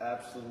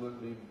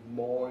absolutely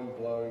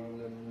mind-blowing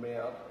the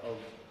amount of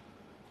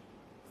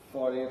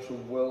financial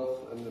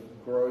wealth and the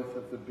growth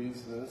of the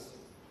business.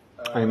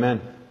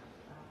 Amen.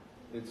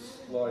 It's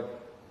like,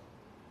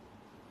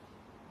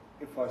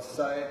 if I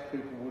say it,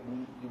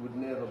 you would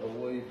never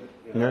believe it.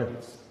 You know? No.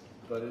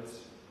 But it's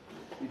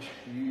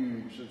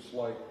huge. It's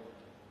like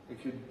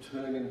it could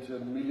turn into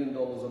 $1 million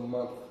a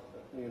month.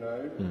 You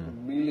know,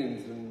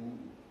 millions,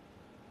 and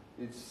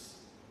it's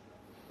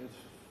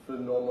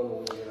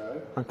phenomenal. You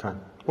know. Okay.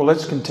 Well,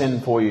 let's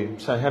contend for you.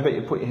 So, how about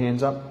you put your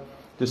hands up?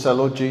 Just say,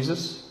 Lord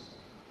Jesus.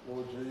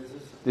 Lord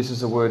Jesus. This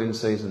is the word in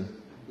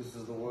season. This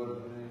is the word of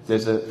Jesus.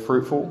 There's a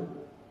fruitful.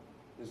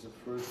 Is it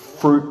fruitful?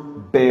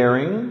 Fruit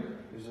bearing.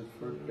 Is it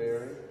fruit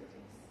bearing?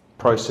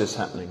 Process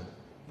happening.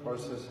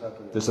 Process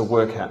happening. There's a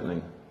work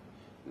happening.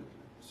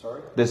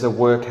 Sorry? There's a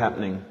work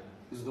happening.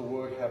 Is the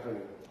work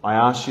happening? I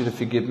ask you to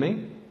forgive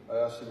me I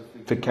ask you to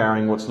forgive for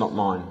carrying what's not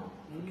mine.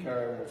 for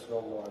carrying what's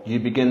not mine. You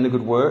begin the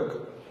good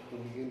work, You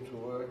begin to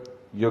work,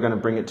 you're going to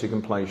bring it to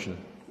completion.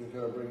 you're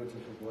going to bring it to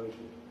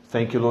completion.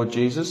 Thank you, Lord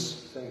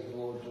Jesus. Thank you,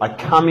 Lord Jesus. I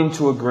come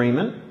into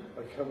agreement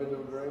I come into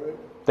agreement.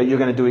 that you're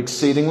going to do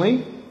exceedingly,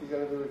 You're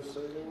going to do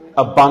exceedingly,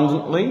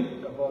 abundantly,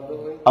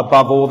 abundantly,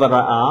 above all that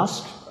I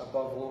ask, above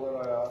all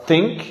that I ask,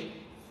 think,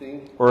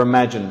 think, or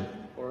imagine,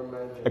 or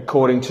imagine,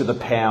 according to the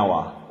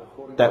power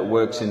according that to the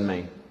works power in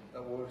me.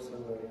 that works in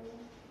me.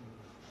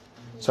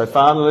 So,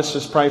 Father, let's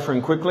just pray for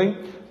him quickly.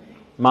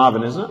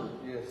 Marvin, isn't it?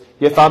 Yes.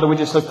 Yeah, Father, we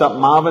just lift up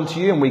Marvin to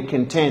you and we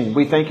contend.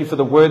 We thank you for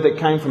the word that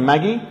came from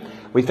Maggie.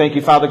 We thank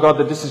you, Father God,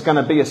 that this is going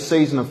to be a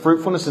season of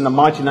fruitfulness in the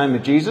mighty name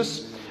of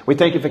Jesus. We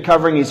thank you for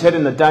covering his head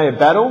in the day of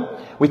battle.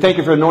 We thank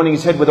you for anointing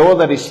his head with oil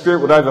that his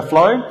spirit would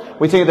overflow.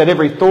 We thank you that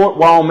every thought,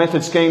 wild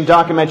method, scheme,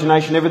 dark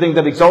imagination, everything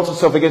that exalts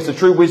itself against the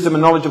true wisdom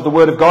and knowledge of the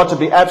word of God to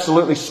be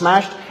absolutely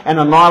smashed and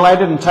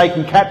annihilated and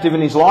taken captive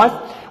in his life.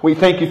 We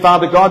thank you,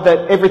 Father God,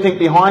 that everything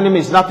behind him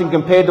is nothing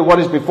compared to what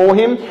is before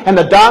him, and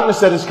the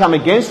darkness that has come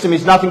against him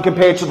is nothing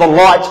compared to the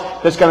light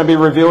that's going to be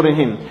revealed in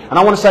him. And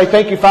I want to say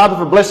thank you, Father,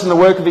 for blessing the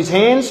work of his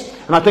hands.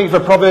 And I thank you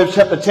for Proverbs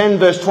chapter 10,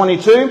 verse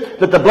 22,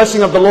 that the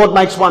blessing of the Lord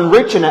makes one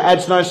rich and it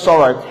adds no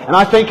sorrow. And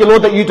I thank you,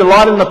 Lord, that you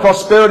delight in the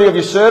prosperity of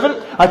your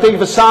servant. I thank you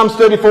for Psalms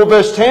 34,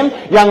 verse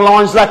 10, young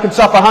lions lack and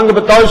suffer hunger,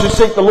 but those who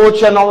seek the Lord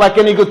shall not lack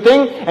any good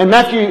thing. And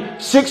Matthew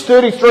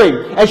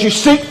 6:33, as you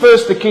seek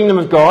first the kingdom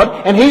of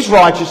God and his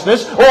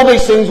righteousness, all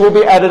these things will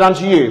be added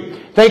unto you.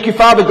 Thank you,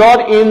 Father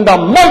God, in the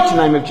mighty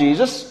name of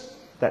Jesus,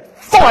 that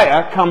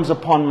fire comes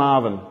upon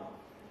Marvin.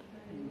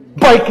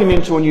 Break him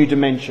into a new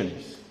dimension.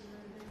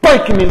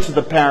 Break him into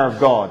the power of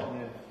God.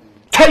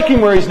 Take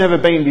him where he's never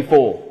been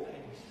before.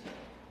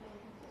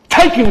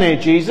 Take him there,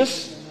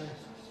 Jesus.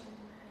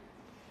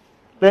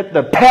 Let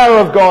the power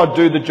of God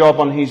do the job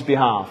on his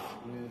behalf.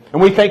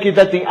 And we thank you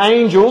that the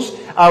angels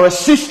are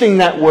assisting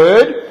that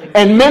word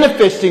and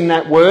manifesting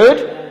that word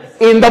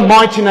in the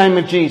mighty name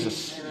of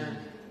Jesus.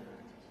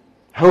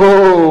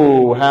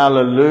 Oh,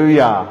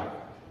 hallelujah.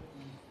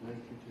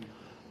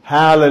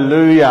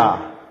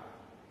 Hallelujah.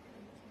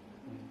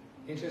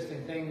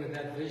 Interesting thing with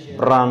that vision.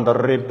 Branda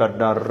The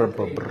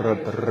biggest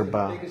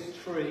tree, the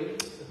first fruit,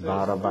 it's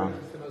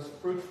the most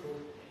fruitful.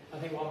 I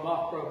think what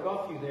Mark broke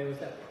off you there was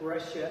that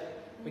pressure.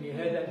 When you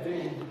heard that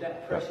vision,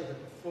 that pressure to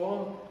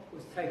perform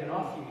was taken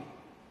off you.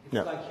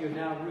 It's like you're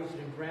now rooted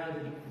and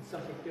grounded in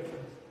something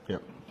different.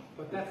 Yep.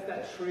 But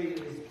that tree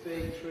is a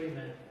big tree,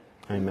 man.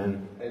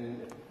 Amen.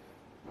 And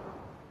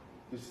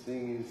this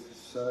thing is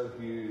so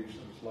huge.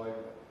 It's like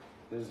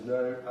there's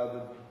no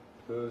other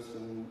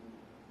person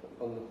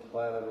on the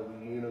planet or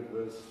the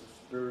universe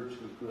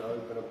spiritually could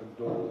open up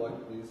a door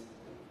like this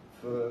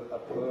for a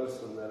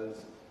person that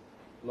is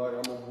like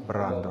I'm a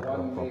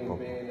one-man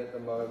band at the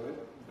moment,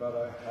 but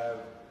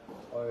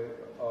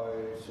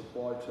I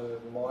supply to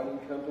mining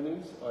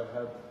companies. I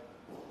have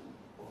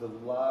the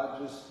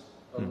largest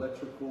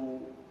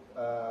electrical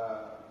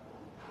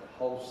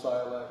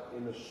wholesaler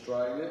in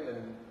Australia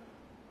and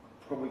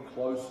probably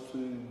close to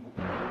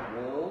the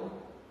world.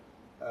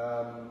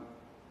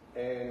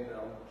 And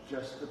I'm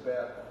just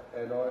about,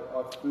 and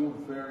I feel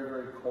very,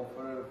 very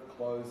confident of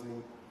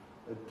closing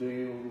a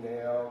deal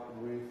now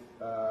with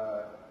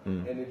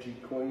Energy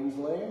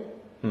Queensland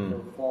for a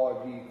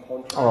 5-year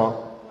contract. All right.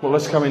 Well,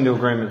 let's come into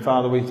agreement.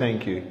 Father, we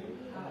thank you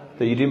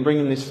that you didn't bring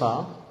him this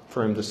far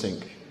for him to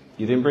sink.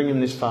 You didn't bring him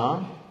this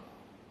far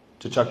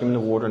to chuck him in the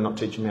water and not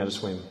teach him how to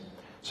swim.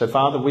 So,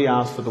 Father, we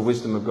ask for the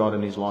wisdom of God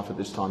in his life at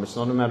this time. It's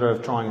not a matter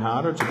of trying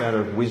harder, it's a matter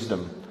of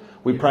wisdom.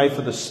 We pray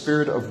for the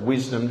spirit of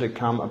wisdom to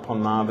come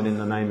upon Marvin in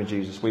the name of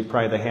Jesus. We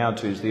pray the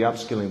how-tos, the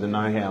upskilling, the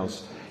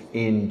know-hows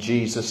in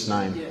Jesus'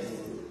 name. Yes.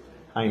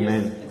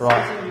 Amen. Yes.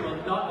 Right. You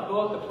will not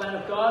abort the plan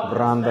of God.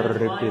 Branda We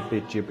break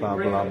ripipichi the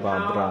power bla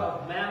bla bla.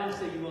 of mammon,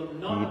 so you will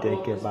not abort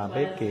Ideke this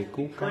babeke plan.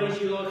 kuka. Praise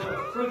you, Lord, for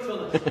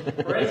fruitfulness.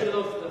 Praise you,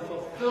 Lord, for the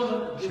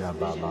fulfillment of this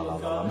vision,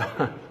 Lord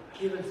God.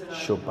 Given tonight.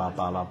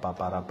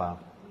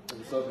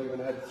 So I've even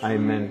had 3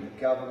 Amen.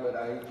 government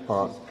agencies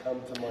All right.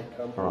 come to my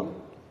company. All right.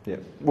 Yeah.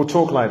 We'll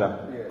talk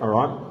later. All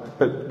right.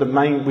 But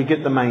we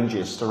get the main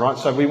gist. All right.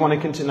 So we want to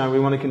continue. No, we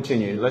want to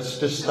continue. Let's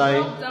just stay.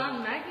 Well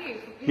done, Maggie.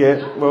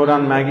 Yeah. Well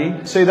done,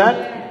 Maggie. See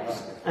that?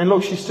 And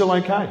look, she's still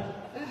okay.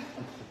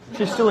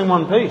 She's still in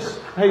one piece.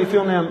 How do you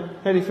feel now?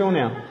 How do you feel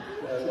now?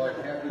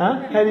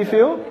 Huh? How do you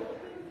feel?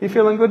 You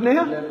feeling good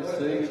now?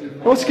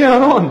 What's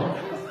going on?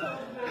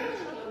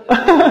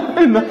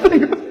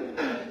 Nothing.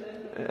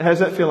 How's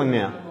that feeling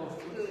now?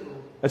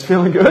 It's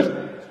feeling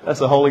good? That's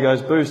the Holy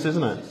Ghost boost,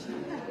 isn't it?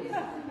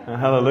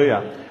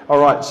 Hallelujah. All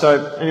right,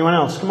 so anyone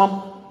else? Come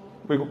on.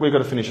 We've got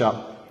to finish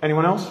up.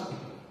 Anyone else?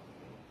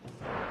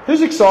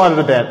 Who's excited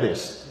about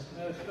this?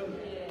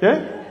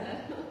 Yeah?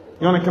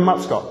 You want to come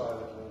up, Scott?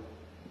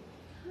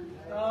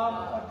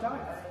 I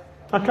don't.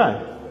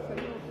 Okay.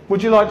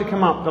 Would you like to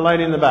come up? The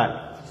lady in the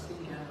back.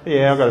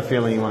 Yeah, I've got a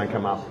feeling you want to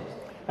come up.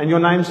 And your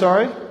name,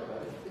 sorry?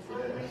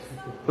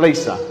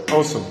 Lisa.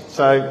 Awesome.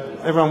 So,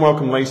 everyone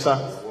welcome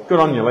Lisa. Good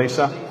on you,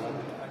 Lisa.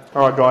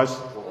 All right, guys.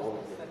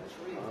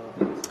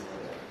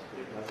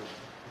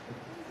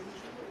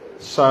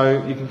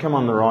 So, you can come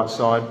on the right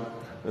side.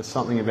 There's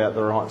something about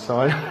the right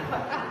side.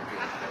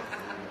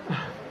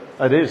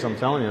 It is, I'm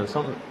telling you. There's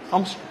something.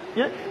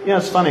 Yeah,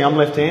 it's funny. I'm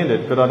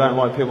left-handed, but I don't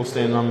like people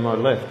standing on my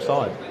left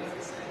side.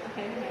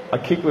 I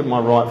kick with my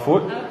right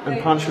foot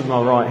and punch with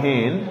my right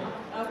hand.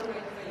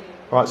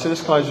 Right, so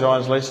just close your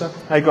eyes, Lisa.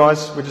 Hey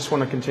guys, we just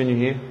want to continue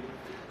here.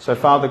 So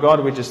Father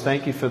God, we just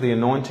thank you for the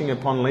anointing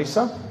upon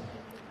Lisa.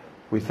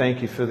 We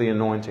thank you for the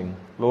anointing.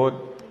 Lord,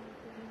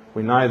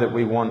 we know that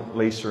we want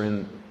Lisa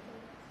in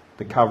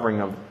the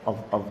covering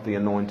of the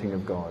anointing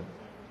of God.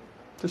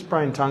 Just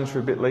pray in tongues for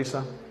a bit,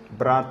 Lisa.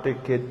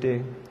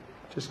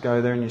 Just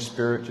go there in your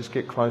spirit. Just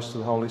get close to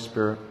the Holy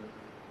Spirit.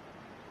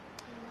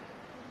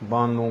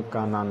 What's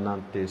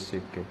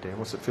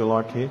it feel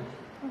like here?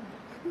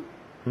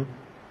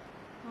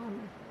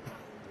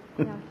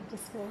 Yeah, I can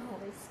just feel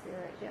Holy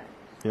Spirit, yeah.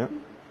 Yeah.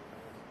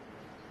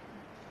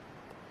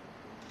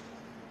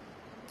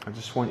 I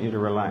just want you to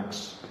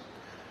relax.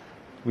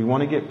 We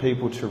want to get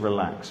people to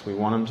relax. We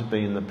want them to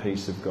be in the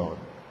peace of God.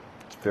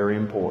 It's very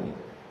important.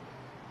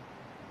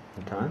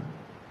 Okay?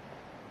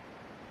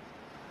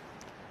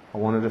 I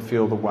wanted to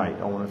feel the weight.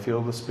 I want to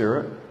feel the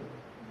Spirit.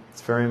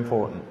 It's very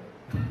important.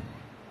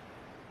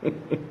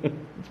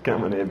 It's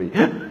coming heavy.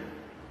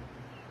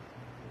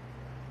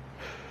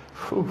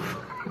 Whew.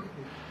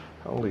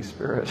 Holy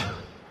Spirit.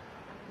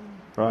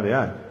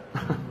 Rightio.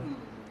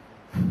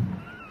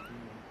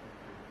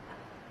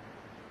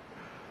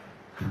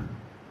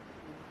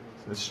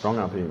 It's strong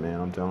up here, man,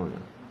 I'm telling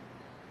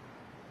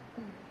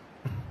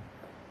you.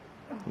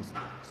 It's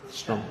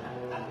strong.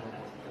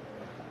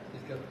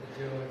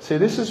 See,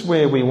 this is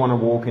where we want to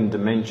walk in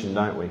dimension,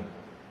 don't we?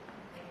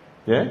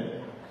 Yeah?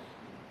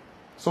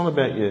 It's not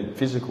about your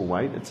physical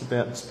weight, it's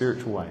about the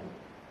spiritual weight.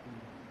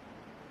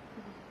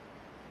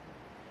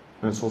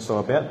 And it's also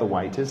about the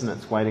weight, isn't it?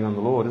 It's waiting on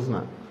the Lord, isn't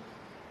it?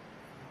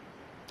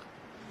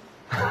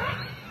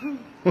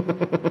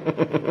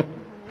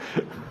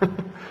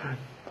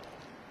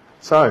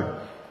 So,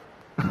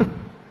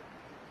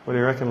 what do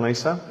you reckon,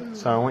 Lisa?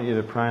 So I want you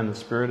to pray in the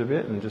Spirit a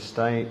bit and just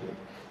stay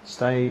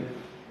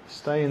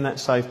in that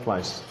safe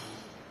place.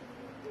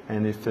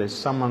 And if there's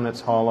someone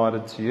that's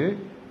highlighted to you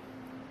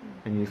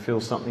and you feel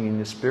something in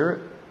your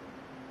spirit,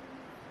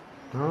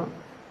 right?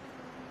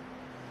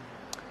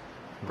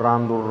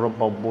 Brando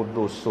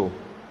robobodoso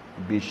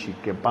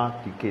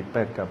bishikepati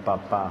kepeka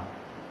papa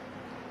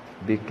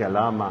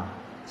bikalama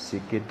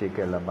sikete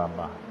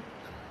baba.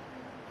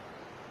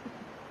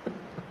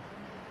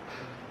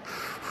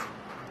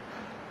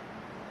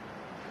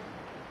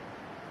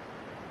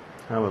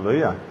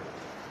 Hallelujah.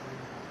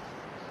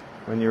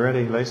 When you're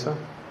ready, Lisa.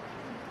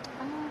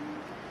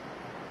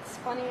 It's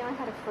funny, I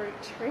had a fruit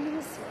tree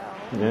as well.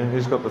 Yeah,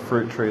 who's got the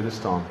fruit tree this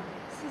time?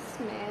 This is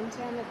man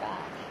down the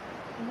back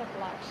in the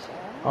black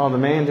shirt. Oh, the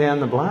man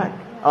down the black.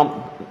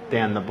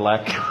 Down the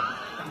black.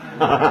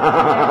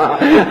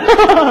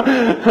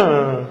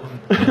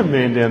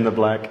 Man down the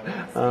black.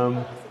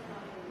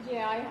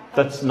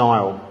 That's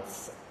Niall.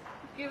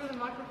 Give it a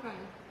microphone.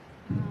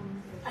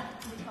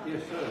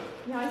 Yes, sir.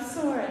 Yeah, I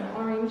saw an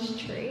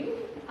orange tree,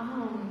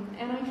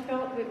 and I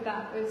felt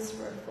that was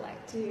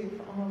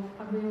reflective of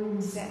a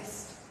real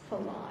zest for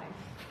life.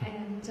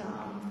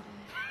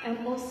 And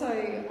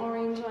also,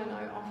 orange I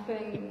know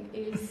often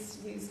is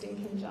used in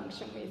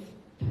conjunction with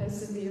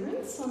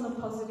perseverance on the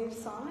positive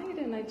side,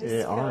 and I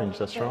just felt orange,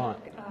 that's that, right.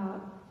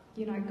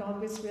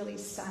 God was really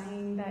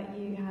saying that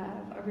you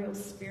have a real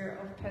spirit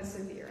of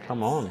perseverance.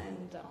 Come on.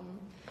 And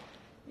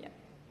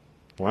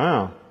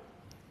Wow.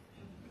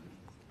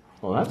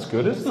 Well, that's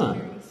good, isn't it?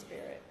 persevering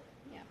spirit.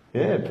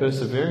 Yeah,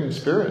 persevering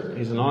spirit.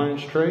 He's an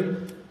orange tree.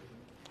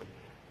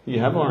 You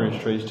have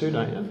orange trees too,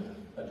 don't you?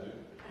 I do.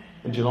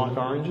 Would you like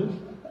oranges?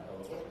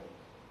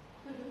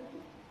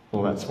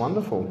 Well, that's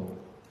wonderful.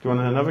 Do you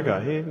want another go?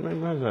 Here, we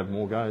might as well have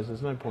more goes.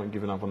 There's no point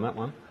giving up on that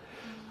one.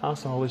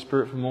 Ask the Holy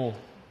Spirit for more.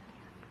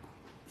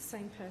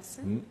 Same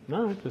person.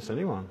 No, just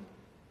anyone.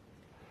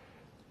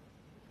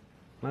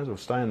 Might as well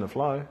stay in the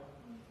flow.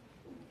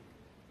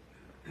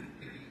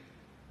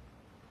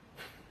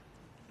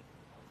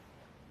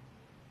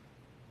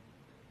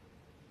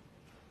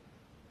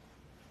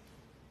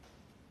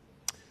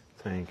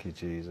 Thank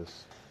you,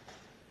 Jesus.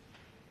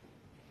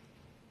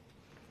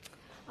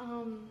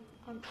 I'm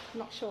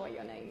not sure what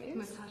your name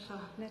is.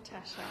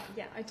 Natasha.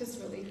 Yeah, I just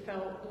really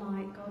felt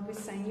like God was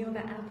saying you're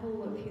the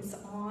apple of his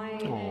eye.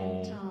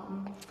 Aww.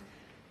 And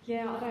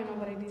yeah, I don't know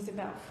what it is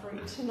about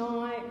fruit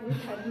tonight.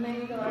 We've had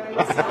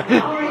mangoes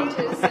and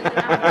oranges and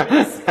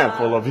apples.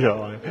 Apple of your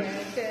eye.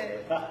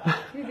 Yeah,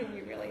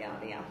 you really are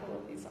the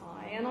apple of his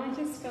eye. And I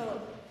just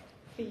felt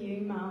for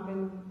you,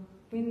 Marvin,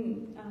 when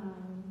you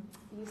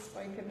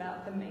spoke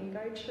about the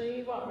mango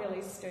tree, what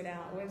really stood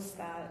out was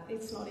that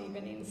it's not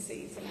even in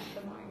season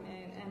at the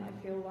moment. And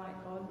I feel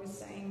like God was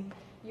saying,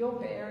 you're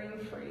bearing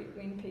fruit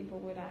when people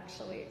would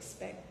actually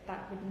expect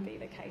that wouldn't be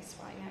the case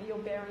right now. You're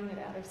bearing it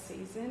out of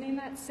season in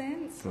that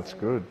sense. That's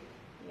good.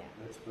 Yeah.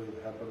 That's been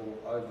happening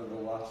over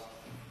the last,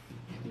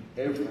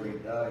 every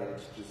day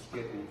it's just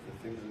getting, the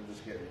things are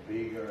just getting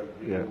bigger and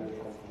bigger, more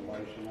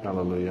confirmation.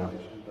 Hallelujah.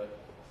 Confirmation, but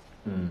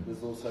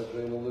there's also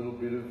been a little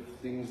bit of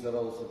things that I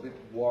was a bit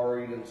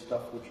worried and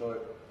stuff, which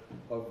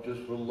I've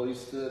just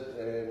released it.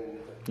 And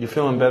You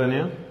feeling better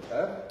now?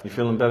 Huh? You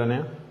feeling better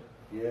now?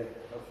 Yeah,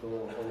 I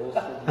feel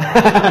awesome.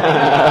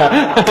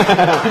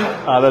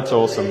 Oh, that's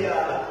awesome.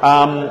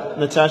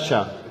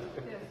 Natasha,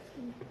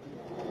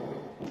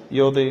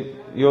 you're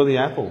the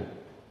apple.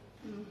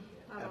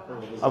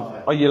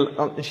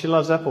 She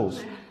loves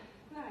apples.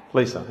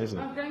 Lisa, isn't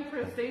it? I'm going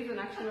through a season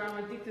actually where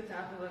I'm addicted to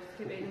apples. I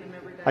keep eating them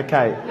every day.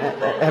 Okay,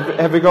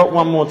 have we got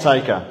one more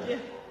taker? Yeah.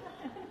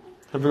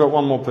 Have we got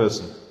one more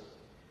person?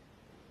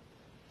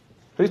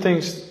 Who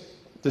thinks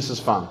this is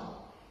fun?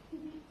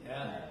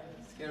 Yeah,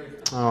 scary.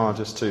 Oh,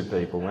 just two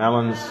people.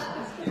 Alan,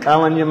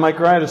 you're my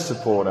greatest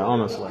supporter,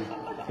 honestly.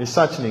 You're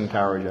such an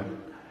encourager.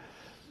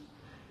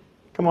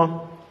 Come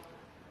on.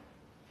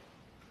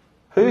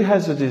 Who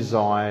has a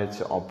desire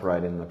to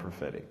operate in the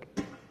prophetic?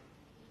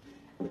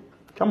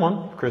 Come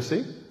on,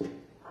 Chrissy.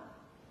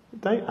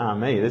 Don't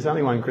me. There's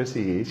only one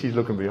Chrissy here. She's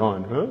looking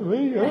behind. Huh?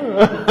 Me? I do,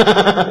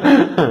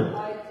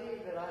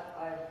 but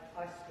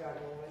I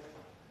struggle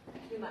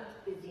with too much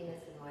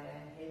busyness in my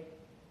own head.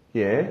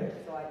 Yeah.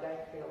 So I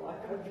don't feel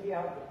like I'd be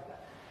able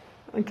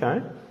to.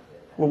 Okay.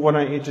 Well, why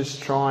don't you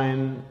just try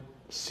and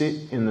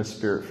sit in the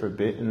Spirit for a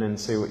bit and then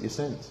see what you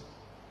sense?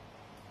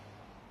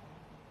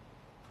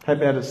 How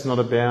about it's not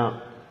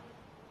about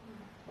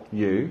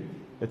you,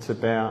 it's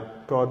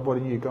about, God, what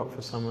do you got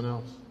for someone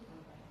else?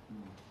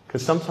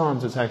 Because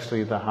sometimes it's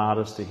actually the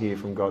hardest to hear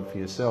from God for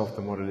yourself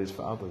than what it is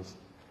for others.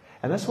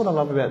 And that's what I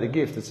love about the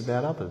gift, it's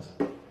about others.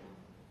 You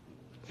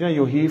know,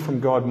 you'll hear from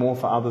God more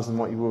for others than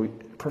what you will.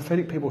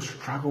 Prophetic people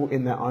struggle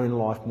in their own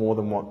life more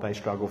than what they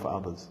struggle for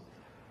others.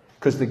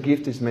 Because the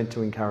gift is meant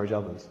to encourage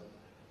others.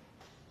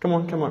 Come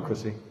on,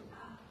 Chrissy.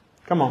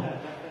 Come on.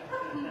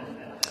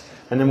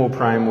 And then we'll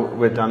pray and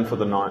we're done for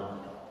the night.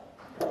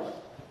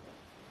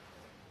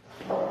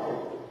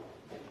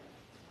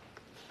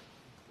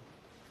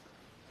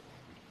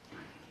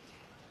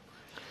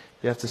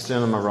 You have to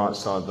stand on my right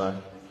side though.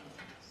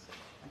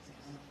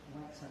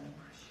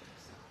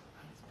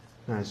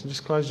 No, so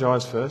just close your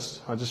eyes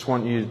first. I just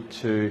want you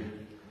to,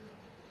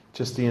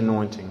 just the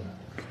anointing.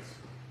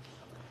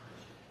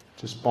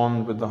 Just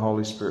bond with the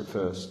Holy Spirit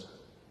first.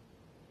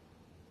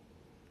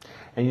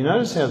 And you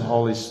notice how the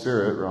Holy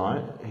Spirit,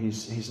 right,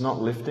 he's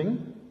not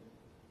lifting.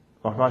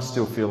 Like I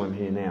still feel him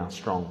here now,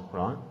 strong,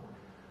 right?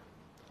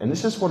 And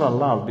this is what I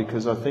love,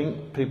 because I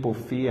think people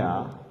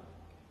fear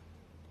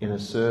in a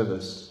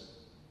service,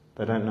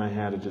 they don't know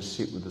how to just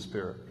sit with the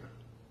Spirit.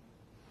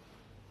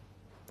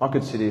 I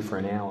could sit here for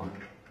an hour.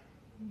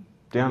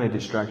 The only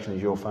distraction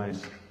is your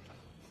face.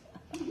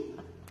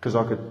 Because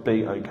I could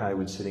be okay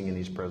with sitting in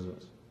his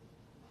presence.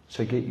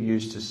 So get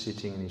used to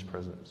sitting in his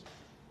presence.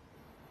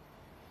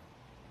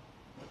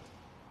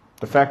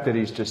 The fact that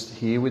he's just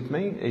here with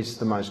me is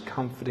the most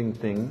comforting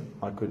thing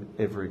I could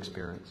ever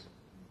experience.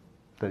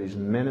 That his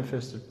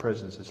manifested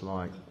presence is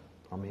like,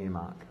 I'm here,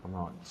 Mark. I'm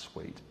like,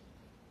 sweet.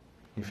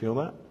 You feel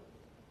that?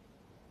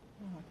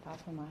 Oh, part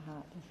of my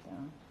heart just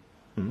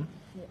down.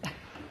 Yeah.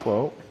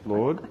 Well,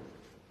 Lord,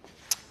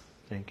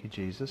 thank you,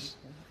 Jesus.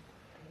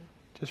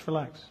 Just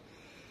relax.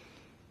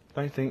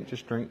 Don't think,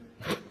 just drink.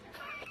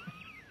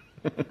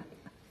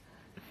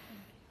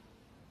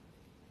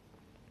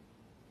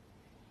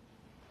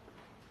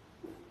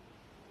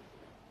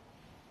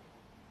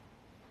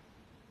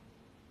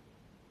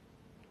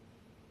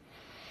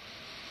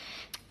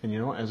 And you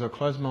know what? As I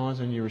close my eyes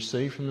and you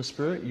receive from the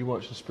Spirit, you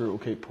watch the Spirit will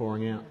keep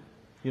pouring out.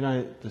 You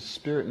know, the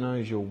Spirit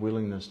knows your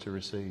willingness to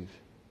receive.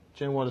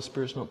 Do you know why the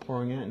Spirit's not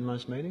pouring out in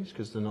most meetings?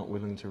 Because they're not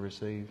willing to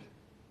receive.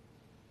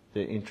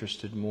 They're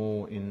interested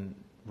more in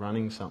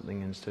running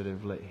something instead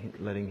of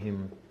letting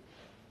Him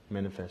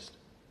manifest.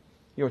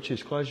 You watch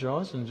this, close your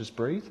eyes and just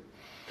breathe,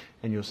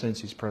 and you'll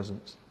sense His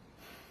presence.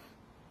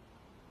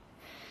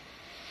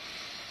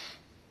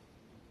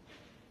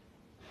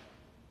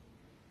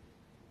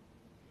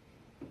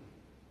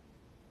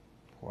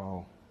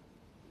 Wow.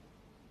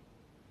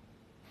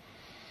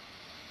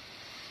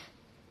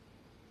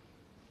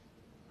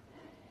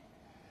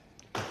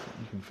 You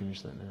can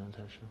finish that now,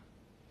 Natasha.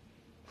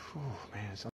 Oh, man, it's